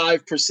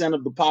 45%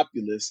 of the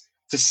populace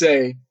to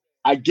say,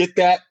 I get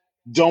that,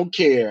 don't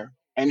care,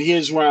 and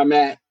here's where I'm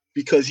at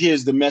because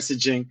here's the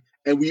messaging,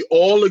 and we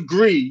all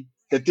agree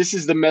that this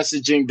is the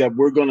messaging that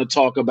we're going to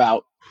talk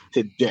about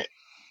today.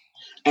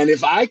 And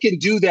if I can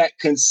do that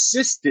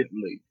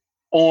consistently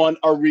on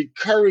a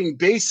recurring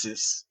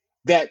basis,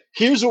 that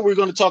here's what we're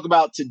going to talk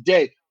about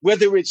today,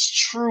 whether it's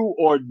true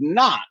or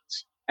not,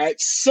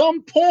 at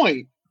some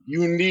point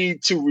you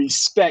need to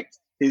respect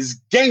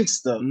his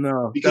gangster.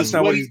 No, because that's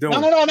not what he's doing.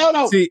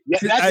 No. See,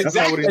 that's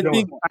exactly what he's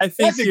doing. I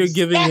think you're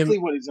giving him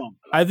what he's doing.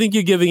 I think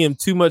you're giving him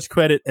too much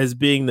credit as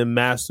being the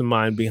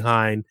mastermind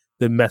behind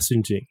the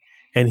messaging.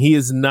 And he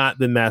is not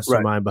the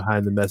mastermind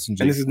behind the messaging.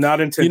 And this is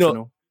not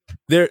intentional.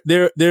 You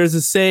know, there's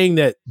a saying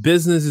that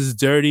business is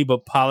dirty,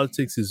 but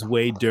politics is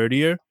way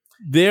dirtier.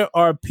 There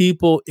are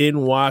people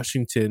in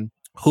Washington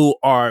who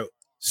are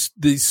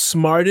the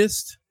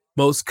smartest,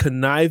 most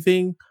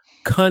conniving,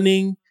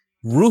 cunning,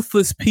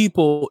 ruthless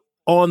people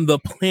on the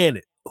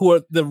planet, who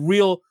are the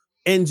real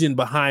engine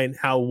behind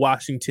how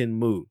Washington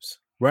moves,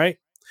 right?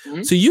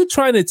 Mm-hmm. So you're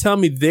trying to tell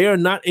me they're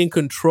not in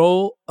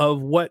control of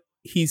what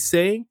he's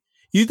saying?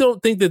 You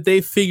don't think that they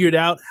figured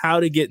out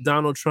how to get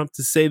Donald Trump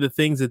to say the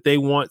things that they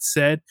want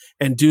said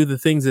and do the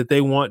things that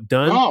they want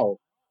done?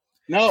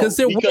 No,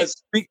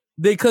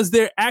 because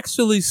they're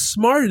actually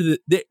smarter.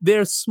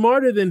 They're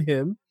smarter than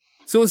him.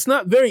 So it's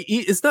not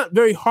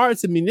very hard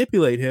to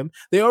manipulate him.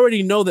 They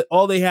already know that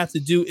all they have to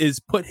do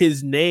is put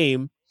his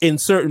name in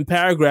certain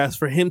paragraphs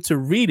for him to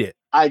read it.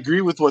 I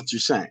agree with what you're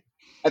saying.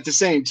 At the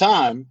same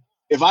time,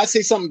 if I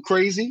say something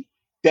crazy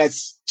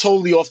that's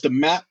totally off the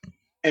map,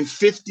 and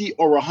 50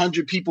 or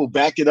 100 people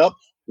back it up,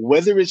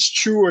 whether it's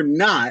true or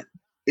not,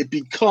 it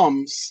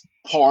becomes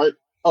part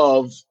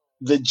of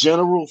the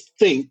general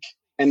think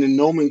and the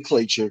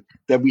nomenclature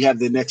that we have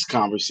the next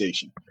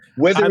conversation.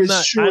 Whether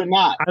it's true or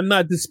not. I'm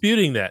not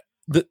disputing that.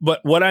 But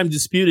what I'm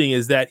disputing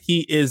is that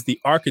he is the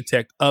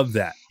architect of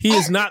that. He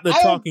is not the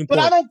talking point. But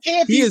I don't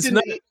care if he's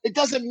not. It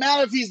doesn't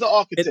matter if he's the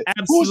architect. It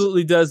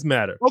absolutely does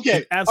matter. Okay,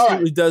 it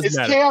absolutely does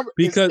matter.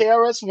 Because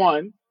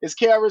KRS-One. Is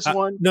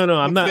KRS-One? No,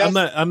 I'm not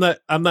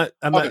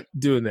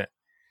doing that.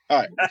 All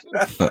right.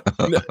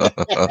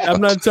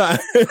 I'm not trying.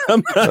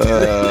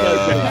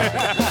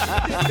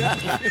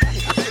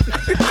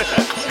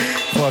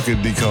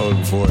 Fucking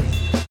decoding for it.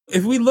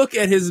 If we look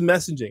at his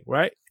messaging,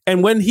 right,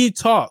 and when he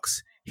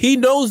talks, he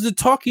knows the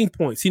talking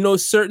points. He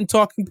knows certain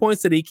talking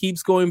points that he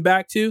keeps going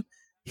back to.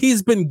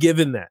 He's been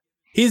given that.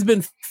 He's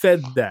been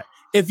fed that.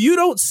 If you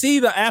don't see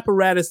the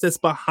apparatus that's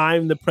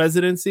behind the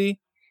presidency,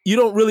 you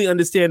don't really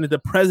understand that the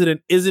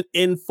president isn't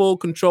in full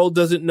control,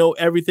 doesn't know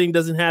everything,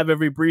 doesn't have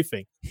every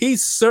briefing. He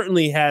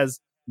certainly has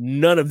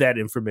none of that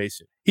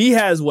information. He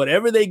has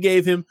whatever they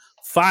gave him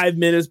 5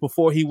 minutes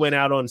before he went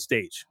out on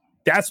stage.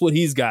 That's what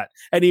he's got.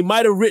 And he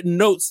might have written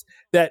notes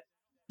that,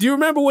 do you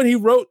remember when he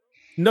wrote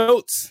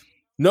notes?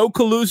 No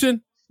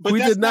collusion. But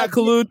we did not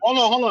collude.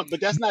 Hold on.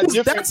 But that's not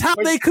different. That's how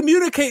they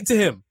communicate to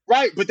him.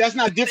 Right, but that's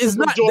not different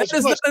from George Bush. That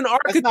is not an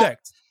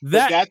architect.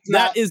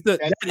 That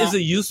is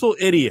a useful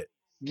idiot.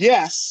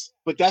 Yes,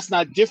 but that's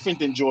not different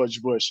than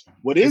George Bush.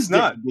 What is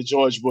different than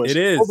George Bush? It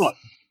is. Hold on.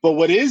 But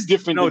what is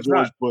different than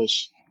George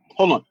Bush?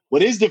 Hold on.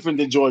 What is different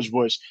than George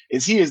Bush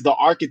is he is the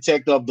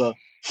architect of the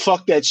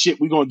fuck that shit.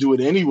 We're going to do it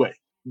anyway.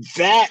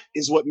 That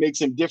is what makes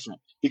him different.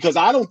 Because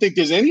I don't think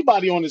there's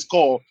anybody on this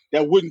call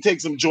that wouldn't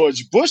take some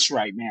George Bush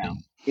right now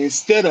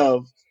instead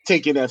of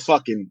taking that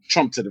fucking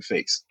Trump to the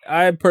face.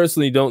 I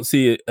personally don't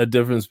see a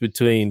difference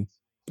between,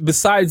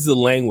 besides the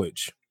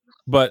language,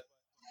 but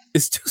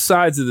it's two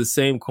sides of the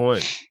same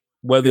coin,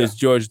 whether it's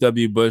George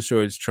W. Bush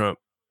or it's Trump.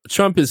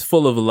 Trump is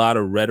full of a lot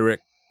of rhetoric,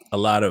 a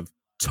lot of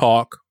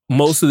talk.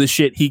 Most of the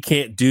shit he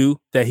can't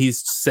do that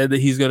he's said that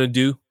he's going to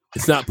do,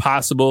 it's not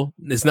possible.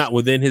 It's not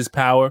within his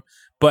power,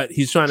 but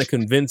he's trying to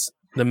convince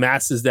the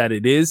masses that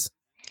it is.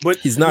 But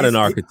he's not an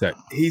architect.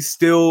 He's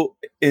still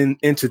in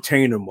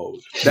entertainer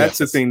mode. That's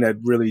the thing that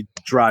really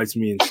drives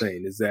me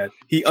insane, is that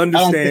he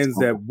understands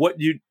that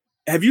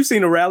have you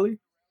seen a rally?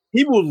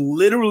 He will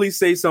literally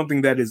say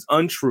something that is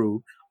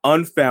untrue,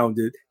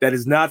 unfounded, that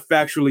is not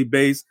factually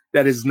based,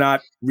 that is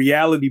not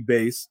reality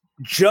based,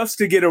 just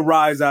to get a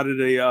rise out of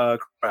the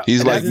crowd.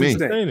 He's like me.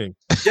 Insane.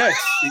 Yes,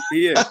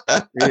 he is.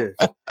 He is.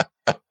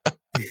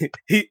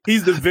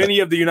 He's the Vinny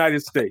of the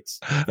United States.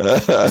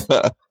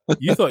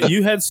 You thought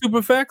you had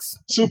super facts?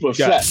 Super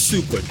Got facts.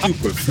 super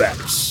duper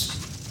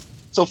facts.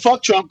 So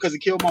fuck Trump because he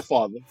killed my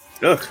father.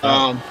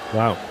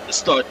 Wow. Let's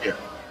start here.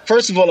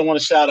 First of all, I want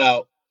to shout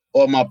out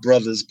all my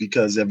brothers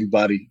because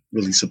everybody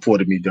really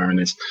supported me during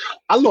this.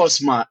 I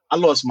lost my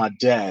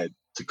dad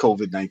to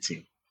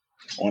COVID-19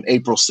 on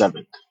April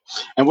 7th.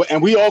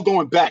 And we all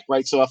going back,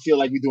 right? So I feel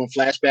like we're doing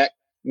flashback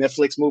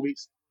Netflix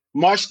movies.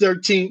 March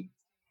 13th,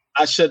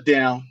 I shut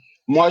down.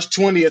 March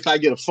 20th, I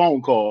get a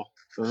phone call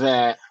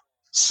that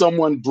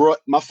someone brought,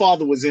 my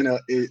father was in a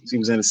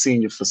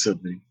senior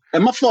facility.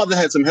 And my father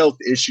had some health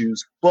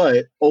issues,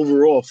 but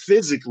overall,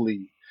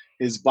 physically,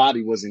 his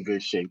body was in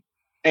good shape.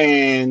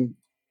 And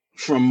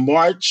from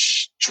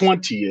March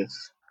 20th,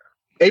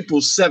 April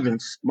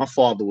 7th, my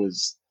father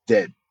was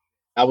dead.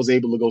 I was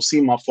able to go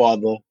see my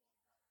father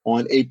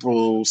on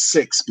April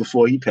 6th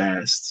before he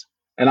passed.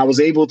 And I was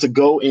able to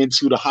go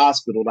into the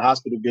hospital. The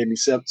hospital gave me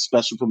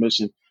special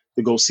permission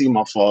to go see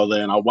my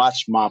father. And I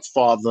watched my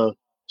father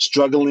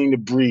struggling to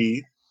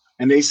breathe.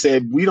 And they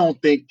said, we don't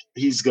think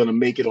he's going to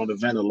make it on the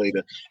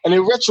ventilator. And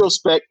in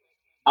retrospect,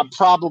 I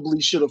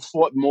probably should have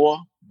fought more,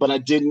 but I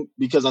didn't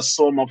because I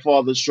saw my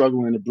father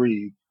struggling to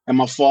breathe. And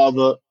my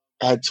father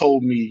had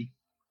told me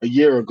a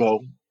year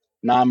ago,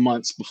 9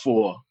 months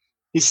before,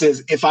 he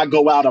says, if I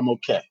go out, I'm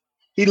okay.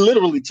 He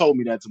literally told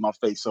me that to my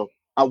face. So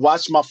I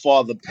watched my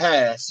father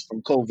pass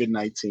from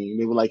COVID-19.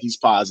 They were like, he's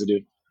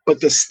positive.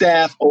 But the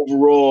staff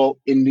overall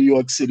in New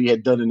York City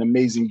had done an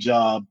amazing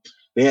job.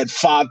 They had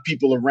 5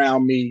 people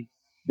around me.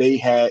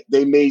 They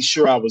made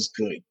sure I was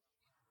good.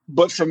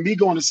 But from me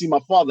going to see my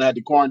father, I had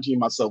to quarantine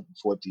myself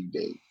for 14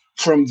 days.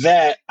 From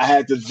that, I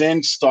had to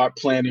then start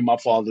planning my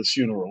father's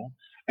funeral.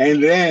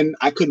 And then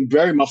I couldn't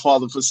bury my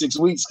father for 6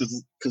 weeks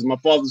because my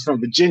father's from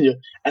Virginia,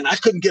 and I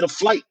couldn't get a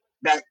flight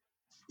back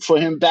for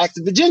him back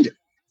to Virginia.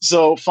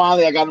 So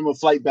finally, I got him a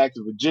flight back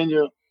to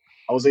Virginia.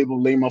 I was able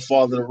to lay my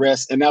father to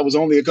rest, and that was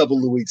only a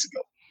couple of weeks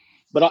ago.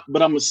 But I'm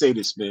going to say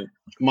this, man.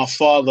 My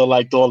father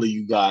liked all of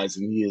you guys,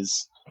 and he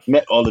has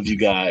met all of you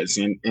guys,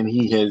 and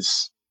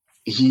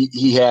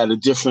he had a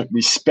different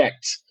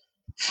respect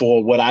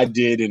for what I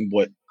did and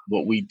what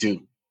we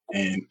do.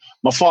 And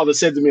my father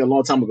said to me a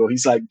long time ago,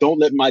 he's like, don't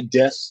let my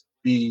death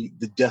be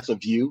the death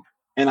of you.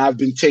 And I've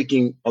been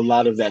taking a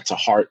lot of that to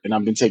heart, and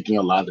I've been taking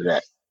a lot of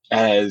that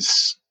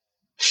as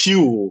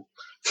fuel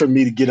for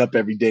me to get up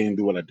every day and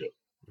do what I do.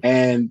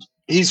 And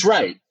he's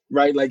right?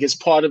 Like it's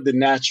part of the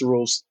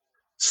natural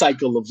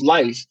cycle of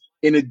life.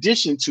 In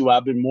addition to,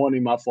 I've been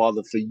mourning my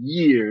father for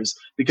years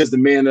because the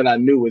man that I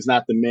knew is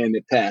not the man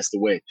that passed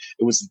away.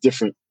 It was a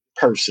different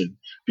person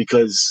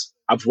because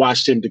I've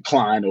watched him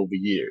decline over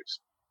years.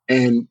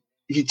 And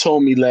he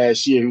told me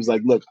last year, he was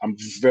like, look, I'm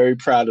very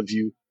proud of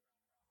you.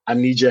 I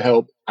need your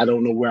help. I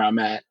don't know where I'm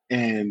at.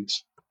 And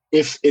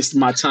if it's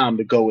my time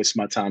to go, it's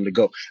my time to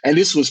go. And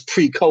this was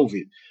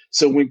pre-COVID.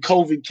 So when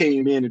COVID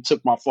came in and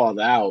took my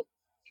father out,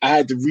 I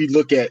had to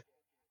relook at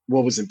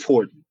what was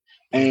important.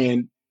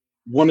 And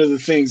one of the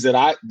things that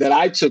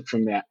I took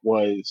from that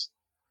was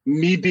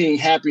me being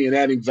happy and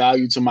adding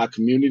value to my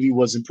community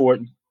was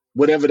important.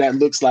 Whatever that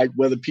looks like,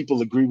 whether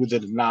people agree with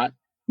it or not,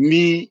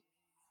 me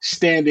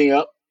standing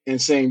up and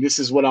saying, this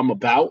is what I'm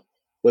about,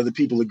 whether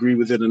people agree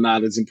with it or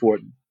not is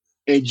important.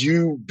 And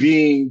you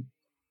being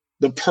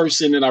the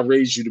person that I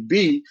raised you to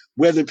be,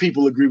 whether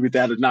people agree with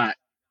that or not,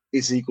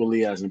 is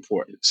equally as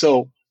important.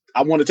 So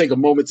I want to take a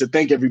moment to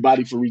thank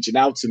everybody for reaching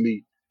out to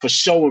me, for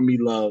showing me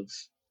love.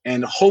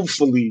 And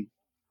hopefully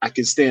I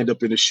can stand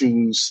up in the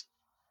shoes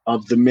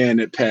of the man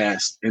that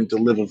passed and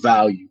deliver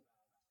value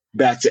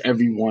back to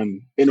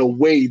everyone in a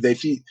way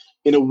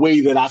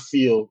that I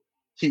feel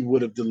he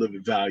would have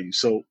delivered value.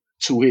 So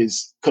to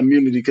his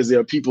community, because there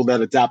are people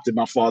that adopted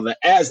my father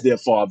as their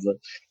father,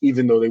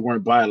 even though they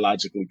weren't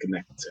biologically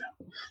connected to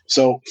him.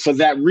 So for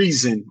that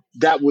reason,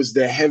 that was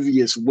the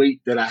heaviest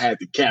weight that I had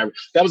to carry.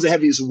 That was the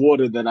heaviest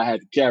water that I had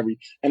to carry.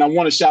 And I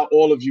want to shout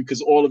all of you,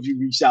 because all of you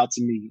reached out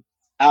to me.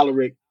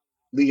 Alaric,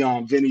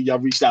 Leon, Vinny, y'all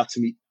reached out to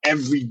me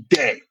every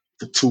day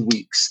for 2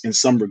 weeks in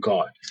some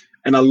regard.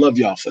 And I love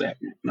y'all for that,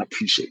 man. And I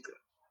appreciate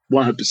that.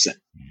 100%.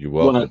 You're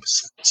welcome. 100%.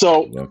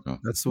 So,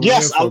 that's what we're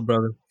here for,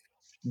 brother.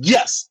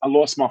 Yes, I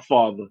lost my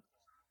father,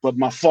 but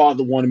my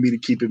father wanted me to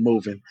keep it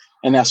moving,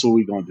 and that's what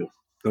we're gonna do.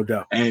 No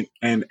doubt. And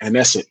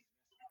that's it.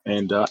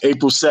 And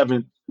April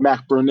 7th,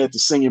 Mac Burnett, the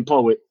singing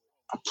poet,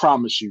 I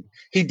promise you,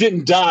 he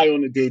didn't die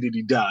on the day that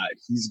he died.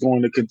 He's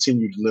going to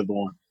continue to live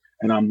on,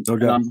 and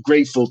I'm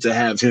grateful to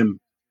have him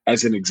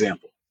as an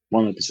example.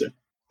 100%.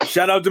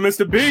 Shout out to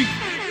Mr. B.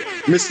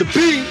 Mr.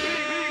 B.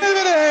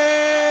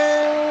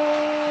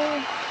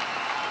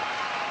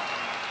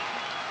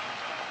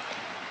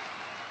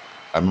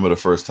 I remember the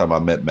first time I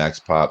met Max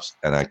Pops,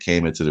 and I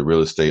came into the real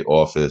estate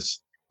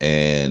office,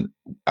 and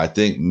I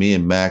think me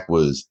and Mac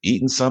was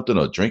eating something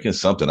or drinking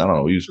something. I don't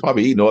know. He was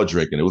probably eating or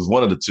drinking. It was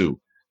one of the two.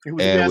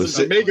 We had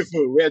Jamaican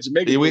food. We had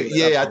Jamaican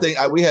food. I think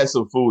we had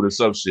some food or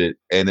some shit.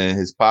 And then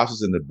his pops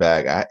was in the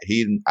back.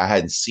 I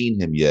hadn't seen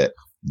him yet,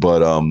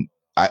 but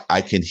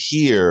I can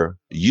hear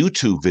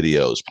YouTube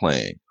videos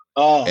playing.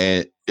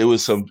 and it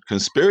was some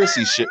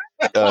conspiracy shit.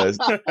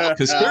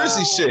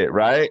 Conspiracy shit,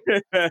 right?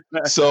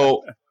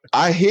 So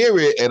I hear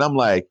it, and I'm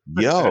like,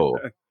 yo.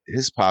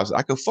 His pops,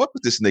 I could fuck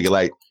with this nigga.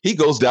 Like, he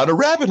goes down a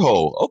rabbit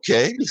hole.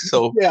 Okay.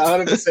 So yeah,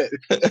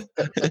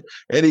 100%.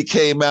 And he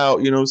came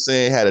out, you know what I'm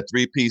saying, had a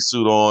 3-piece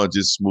suit on,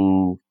 just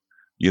smooth,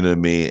 you know what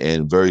I mean,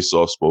 and very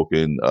soft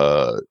spoken,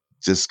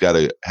 just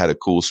had a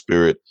cool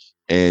spirit.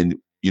 And,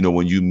 you know,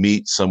 when you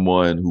meet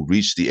someone who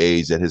reached the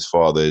age that his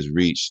father has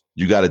reached,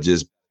 you gotta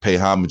just pay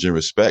homage and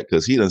respect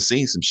because he done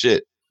seen some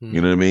shit.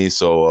 You know what I mean?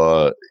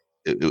 So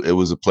it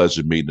was a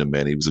pleasure meeting him,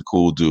 man. He was a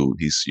cool dude.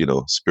 He's, you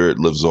know, spirit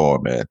lives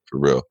on, man, for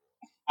real.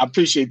 I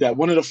appreciate that.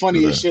 One of the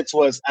funniest shits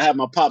was I had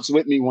my pops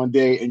with me one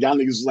day, and y'all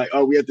niggas was like,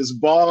 "Oh, we at this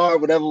bar,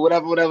 whatever."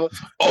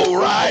 Oh,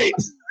 right.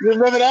 You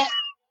remember that?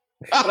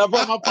 And I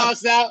brought my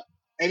pops out,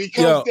 and he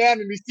comes down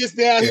and he sits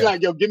down. He's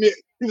like, "Yo, give me."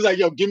 He was like,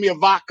 "Yo, give me a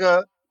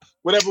vodka,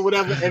 whatever."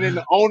 And then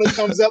the owner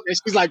comes up and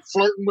she's like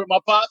flirting with my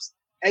pops,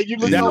 and you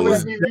look over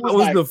at me.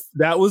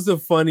 That was the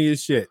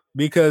funniest shit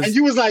because and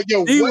you was like,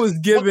 "Yo, he was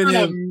giving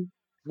him."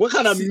 What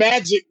kind of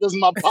magic does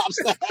my pops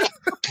have?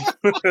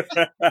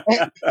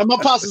 And my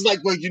pops is like,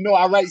 well, you know,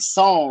 I write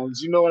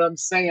songs. You know what I'm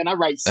saying? I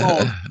write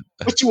songs.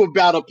 What you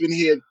about up in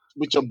here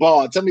with your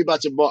bar? Tell me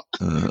about your bar.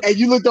 And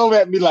you looked over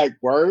at me like,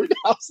 word?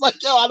 I was like,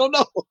 yo, I don't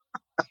know.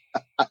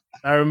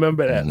 I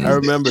remember that.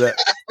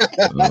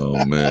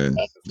 Oh, man.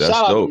 That's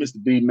shout dope. out to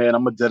Mr. B, man.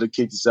 I'm going to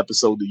dedicate this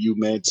episode to you,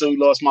 man. So we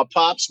lost my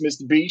pops,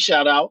 Mr. B.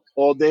 Shout out.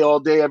 All day,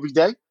 every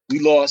day. We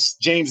lost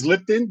James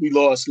Lipton. We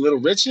lost Little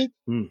Richard.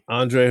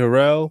 Andre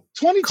Harrell.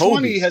 2020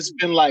 Kobe. has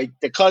been like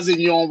the cousin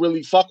you don't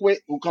really fuck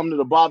with who come to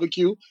the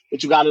barbecue,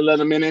 but you got to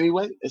let him in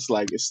anyway. It's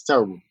like, it's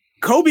terrible.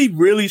 Kobe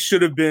really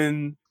should have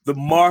been the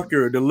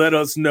marker to let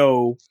us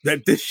know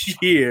that this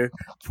year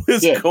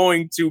was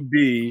going to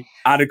be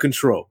out of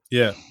control.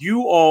 Yeah.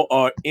 You all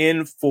are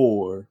in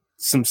for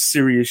some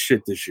serious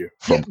shit this year.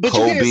 From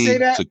Kobe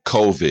to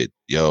COVID,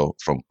 yo.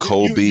 From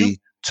Kobe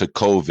to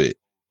COVID.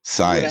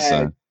 Science,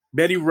 son.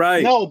 Betty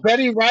Wright. No,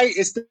 Betty Wright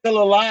is still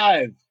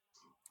alive.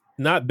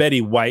 Not Betty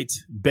White.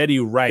 Betty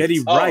Wright. Betty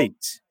Wright.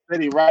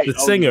 Betty Wright. The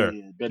singer.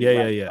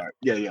 Yeah.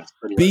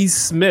 B.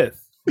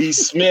 Smith. B.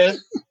 Smith.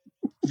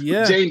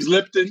 Yeah. James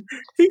Lipton.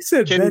 He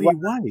said Kenny Betty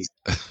White.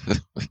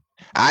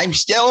 I'm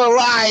still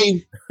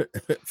alive.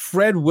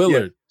 Fred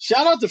Willard. Yeah.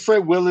 Shout out to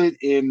Fred Willard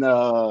in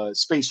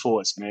Space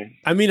Force, man.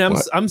 I mean,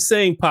 I'm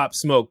saying Pop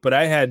Smoke, but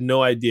I had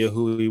no idea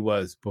who he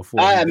was before.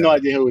 I had no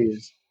idea who he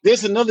is.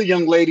 There's another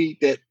young lady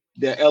that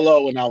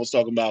LO and I was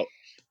talking about.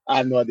 I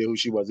had no idea who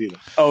she was either.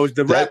 Oh, it's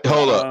the rap.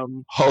 Hold up.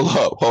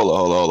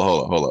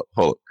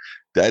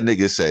 That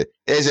nigga said,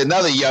 there's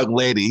another young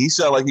lady. He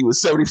sounded like he was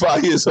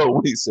 75 years old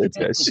when he said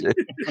that shit.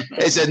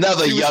 It's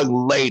another young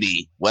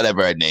lady,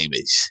 whatever her name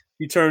is.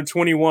 He turned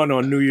 21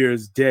 on New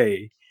Year's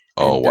Day.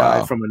 Oh,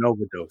 died from an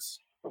overdose.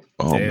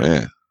 Oh,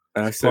 man.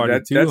 And I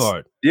said, that's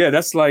hard. Yeah,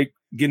 that's like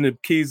getting the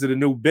keys to the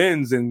new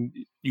Benz and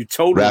you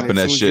told him. Rapping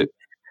that shit.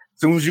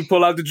 As soon as you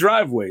pull out the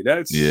driveway,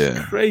 that's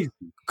crazy.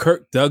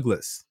 Kirk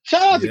Douglas.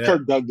 Shout out to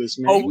Kirk Douglas,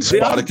 man. Oh,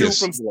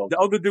 the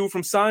other dude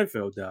from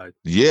Seinfeld died.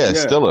 Yeah,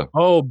 Stiller.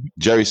 Oh,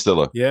 Jerry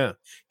Stiller. Yeah.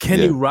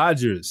 Kenny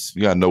Rogers.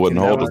 You gotta know what to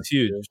hold.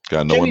 Huge.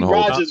 Kenny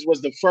Rogers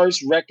was the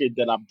first record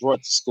that I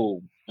brought to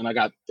school, and I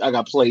got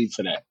played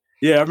for that.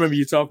 Yeah, I remember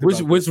you talking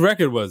about which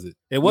record was it?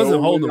 It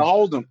wasn't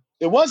Hold'em.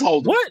 It was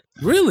Hold'em. What?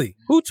 Really?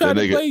 Who tried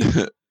to play?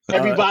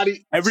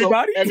 Everybody.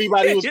 Everybody? So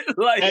everybody was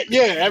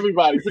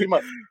everybody, pretty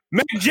much.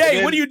 Mac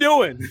J, what are you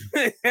doing?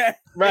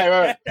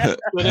 Right.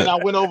 But then I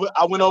went over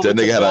that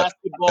nigga to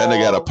basketball. That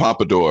nigga had a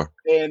pompadour.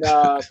 And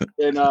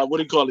what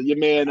do you call it? Your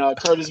man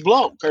Curtis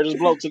Blow. Curtis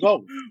Blow took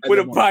over. With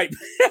a pipe.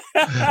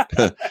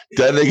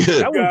 That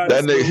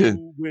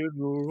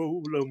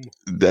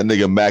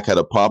nigga Mac had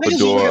a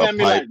pompadour, a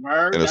pipe,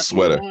 and a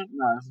sweater.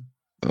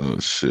 Oh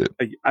shit!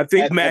 I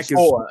think Mac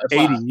is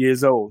 80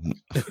 years old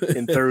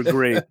in third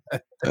grade.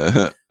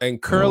 And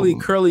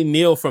Curly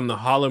Neal from the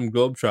Harlem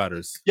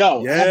Globetrotters.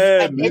 Yo,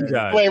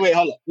 wait,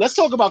 hold up. Let's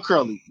talk about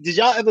Curly. Did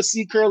y'all ever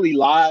see Curly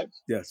live?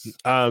 Yes.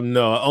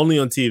 No, only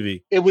on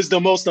TV. It was the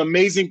most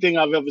amazing thing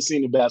I've ever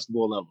seen in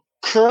basketball level.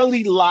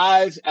 Curly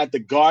live at the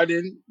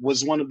Garden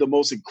was one of the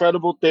most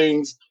incredible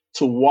things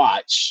to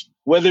watch,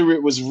 whether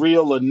it was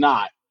real or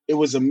not. It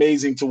was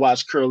amazing to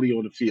watch Curly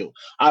on the field.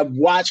 I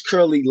watched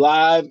Curly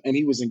live, and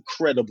he was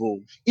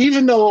incredible.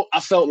 Even though I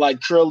felt like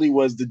Curly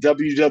was the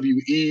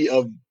WWE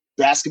of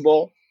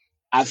basketball,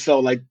 I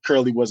felt like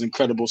Curly was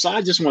incredible. So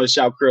I just want to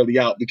shout Curly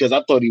out because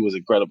I thought he was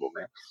incredible,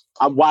 man.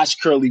 I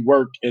watched Curly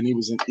work, and he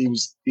was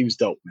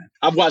dope, man.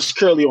 I've watched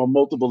Curly on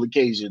multiple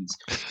occasions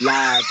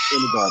live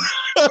in the Garden.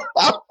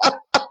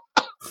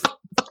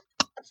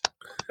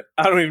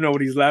 I don't even know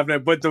what he's laughing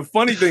at, but the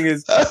funny thing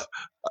is,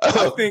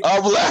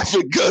 I'm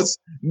laughing because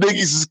niggas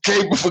is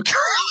caping for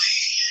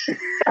Curly.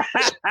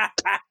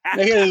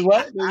 Niggas is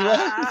what?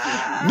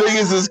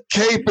 Niggas is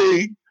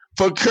caping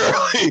for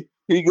Curly.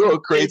 He going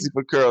crazy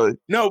for Curly.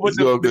 No, but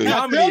the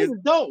comedy is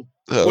dope.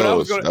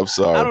 I'm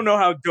sorry. I don't know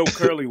how dope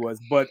Curly was,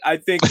 but I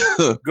think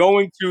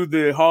going to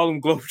the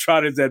Harlem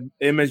Globetrotters at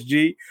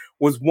MSG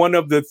was one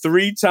of the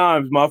 3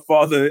 times my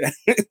father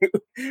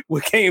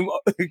came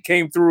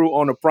through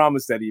on a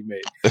promise that he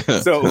made.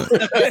 So,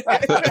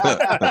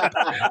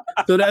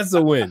 so that's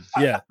a win.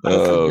 Yeah.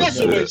 That's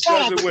a win.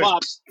 Shout out to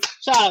Pops.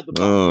 Shout out to Pops.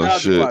 Oh,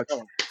 shit.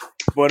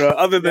 But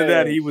other than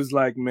that, he was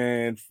like,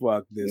 man,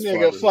 fuck this.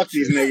 Nigga, fuck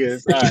these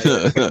niggas. All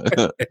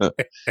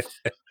right.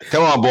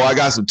 Come on, boy. I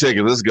got some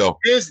tickets. Let's go.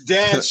 This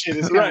dad shit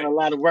is right. A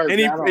lot of work. And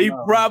he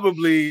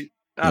probably...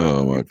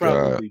 my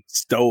God.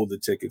 Stole the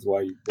tickets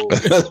while you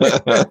both.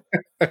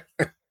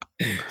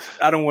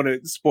 I don't want to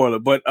spoil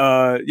it, but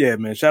yeah,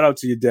 man, shout out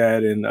to your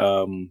dad and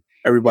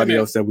everybody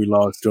else that we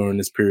lost during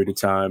this period of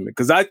time.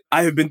 Because I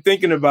have been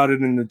thinking about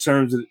it in the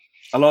terms of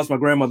I lost my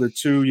grandmother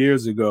 2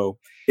 years ago.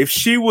 If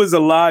she was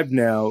alive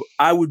now,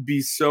 I would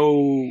be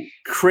so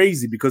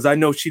crazy because I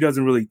know she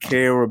doesn't really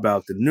care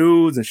about the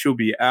news and she'll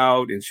be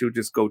out and she'll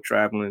just go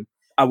traveling.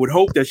 I would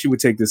hope that she would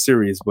take this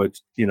serious, but,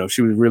 you know,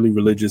 she was really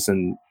religious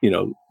and, you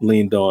know,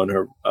 leaned on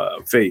her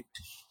faith.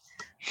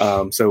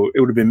 So it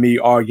would have been me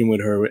arguing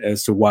with her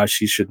as to why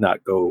she should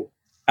not go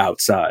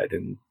outside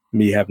and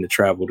me having to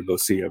travel to go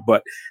see her.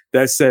 But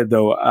that said,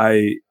 though,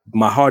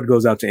 my heart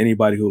goes out to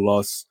anybody who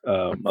lost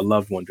a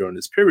loved one during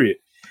this period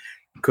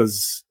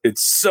because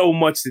it's so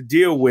much to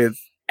deal with,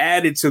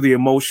 added to the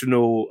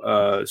emotional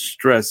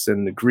stress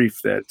and the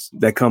grief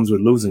that comes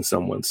with losing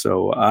someone.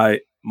 So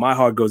my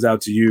heart goes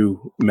out to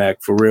you,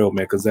 Mac, for real,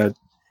 man, because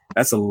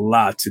that's a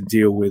lot to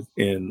deal with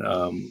in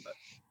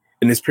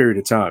this period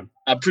of time.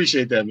 I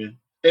appreciate that, man.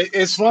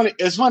 It's funny.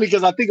 It's funny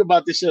because I think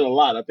about this shit a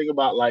lot. I think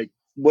about like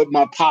what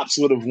my pops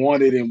would have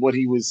wanted and what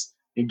he was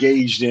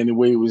engaged in and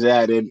where he was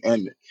at, and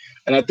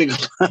I think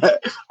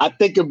I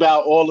think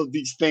about all of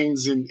these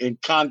things in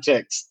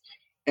context.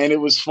 And it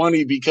was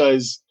funny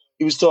because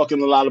he was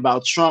talking a lot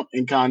about Trump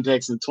in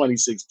context in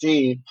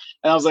 2016,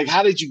 and I was like,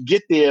 "How did you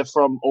get there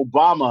from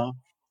Obama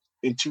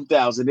in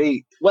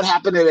 2008? What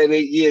happened in that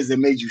 8 years that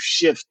made you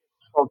shift?"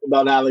 Talked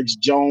about Alex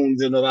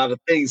Jones and a lot of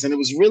things, and it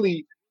was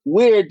really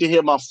weird to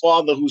hear my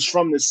father, who's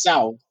from the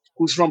South,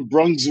 who's from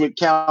Brunswick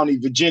County,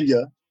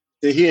 Virginia,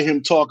 to hear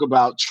him talk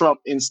about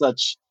Trump in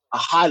such a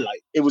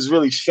highlight. It was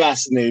really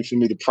fascinating for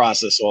me to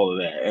process all of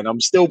that, and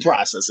I'm still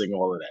processing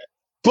all of that.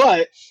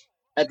 But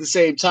at the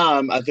same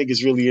time, I think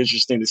it's really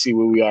interesting to see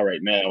where we are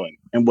right now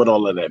and what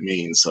all of that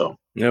means. So,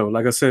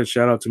 like I said,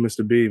 shout out to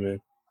Mr. B,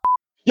 man.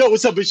 Yo,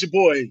 what's up? It's your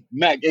boy,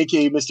 Mac,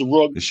 a.k.a. Mr.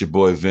 Rook. It's your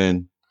boy,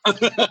 Vin. What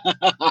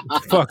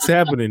the fuck's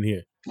happening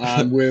here?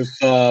 I'm with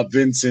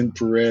Vincent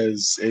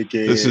Perez,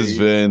 a.k.a. This is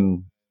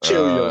Vin.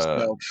 Chill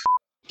yourself.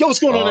 Yo, what's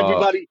going on,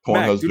 everybody?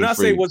 Mac, do not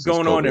say what's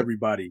going on,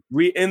 everybody.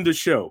 We end the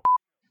show.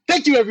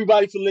 Thank you,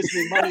 everybody, for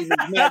listening. My name is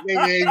Mac,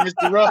 a.k.a.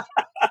 Mr. Ruff.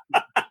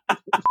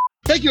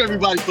 Thank you,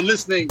 everybody, for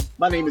listening.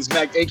 My name is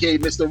Mac, a.k.a.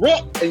 Mr.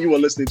 Ruff, and you are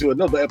listening to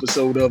another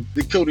episode of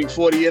Decoding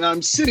 40, and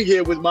I'm sitting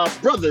here with my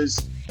brothers.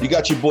 You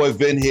got your boy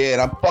Vin here,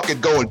 and I'm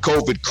fucking going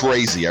COVID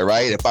crazy, all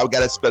right? If I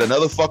got to spend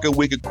another fucking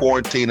week in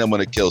quarantine, I'm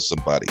going to kill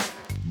somebody.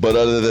 But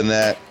other than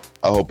that,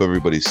 I hope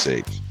everybody's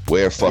safe.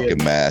 Wear a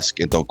fucking mask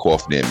and don't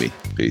cough near me.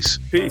 Peace.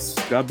 Peace.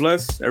 God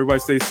bless. Everybody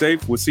stay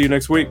safe. We'll see you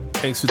next week.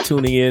 Thanks for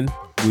tuning in.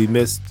 We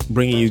missed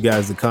bringing you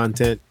guys the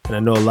content, and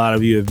I know a lot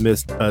of you have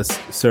missed us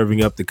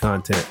serving up the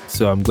content.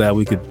 So I'm glad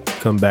we could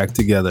come back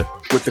together.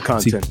 With the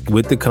content.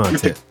 With the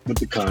content.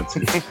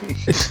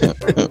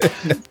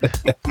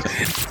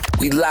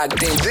 We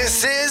locked in.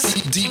 This is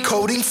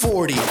Decoding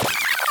 40.